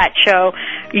Dr. Pat Show,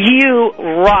 you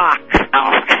rock.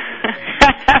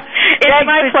 It's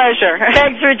my pleasure.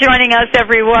 Thanks for joining us,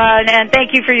 everyone, and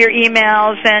thank you for your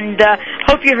emails, and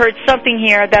hope you heard something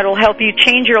here that will help you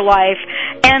change your life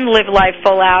and live life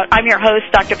full out. I'm your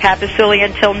host, Dr. Pat Baccili.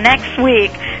 Until next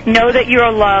week, know that you're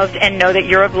loved and know that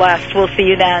you're blessed. We'll see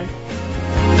you then.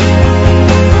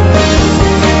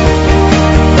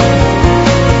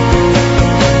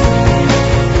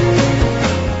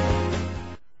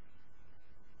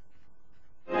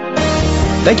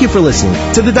 Thank you for listening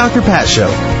to The Dr. Pat Show,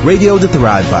 radio to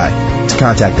thrive by. To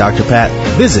contact Dr. Pat,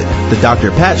 visit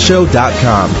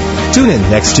thedrpatshow.com. Tune in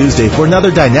next Tuesday for another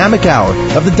dynamic hour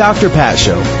of The Dr. Pat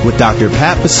Show with Dr.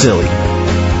 Pat Baccili.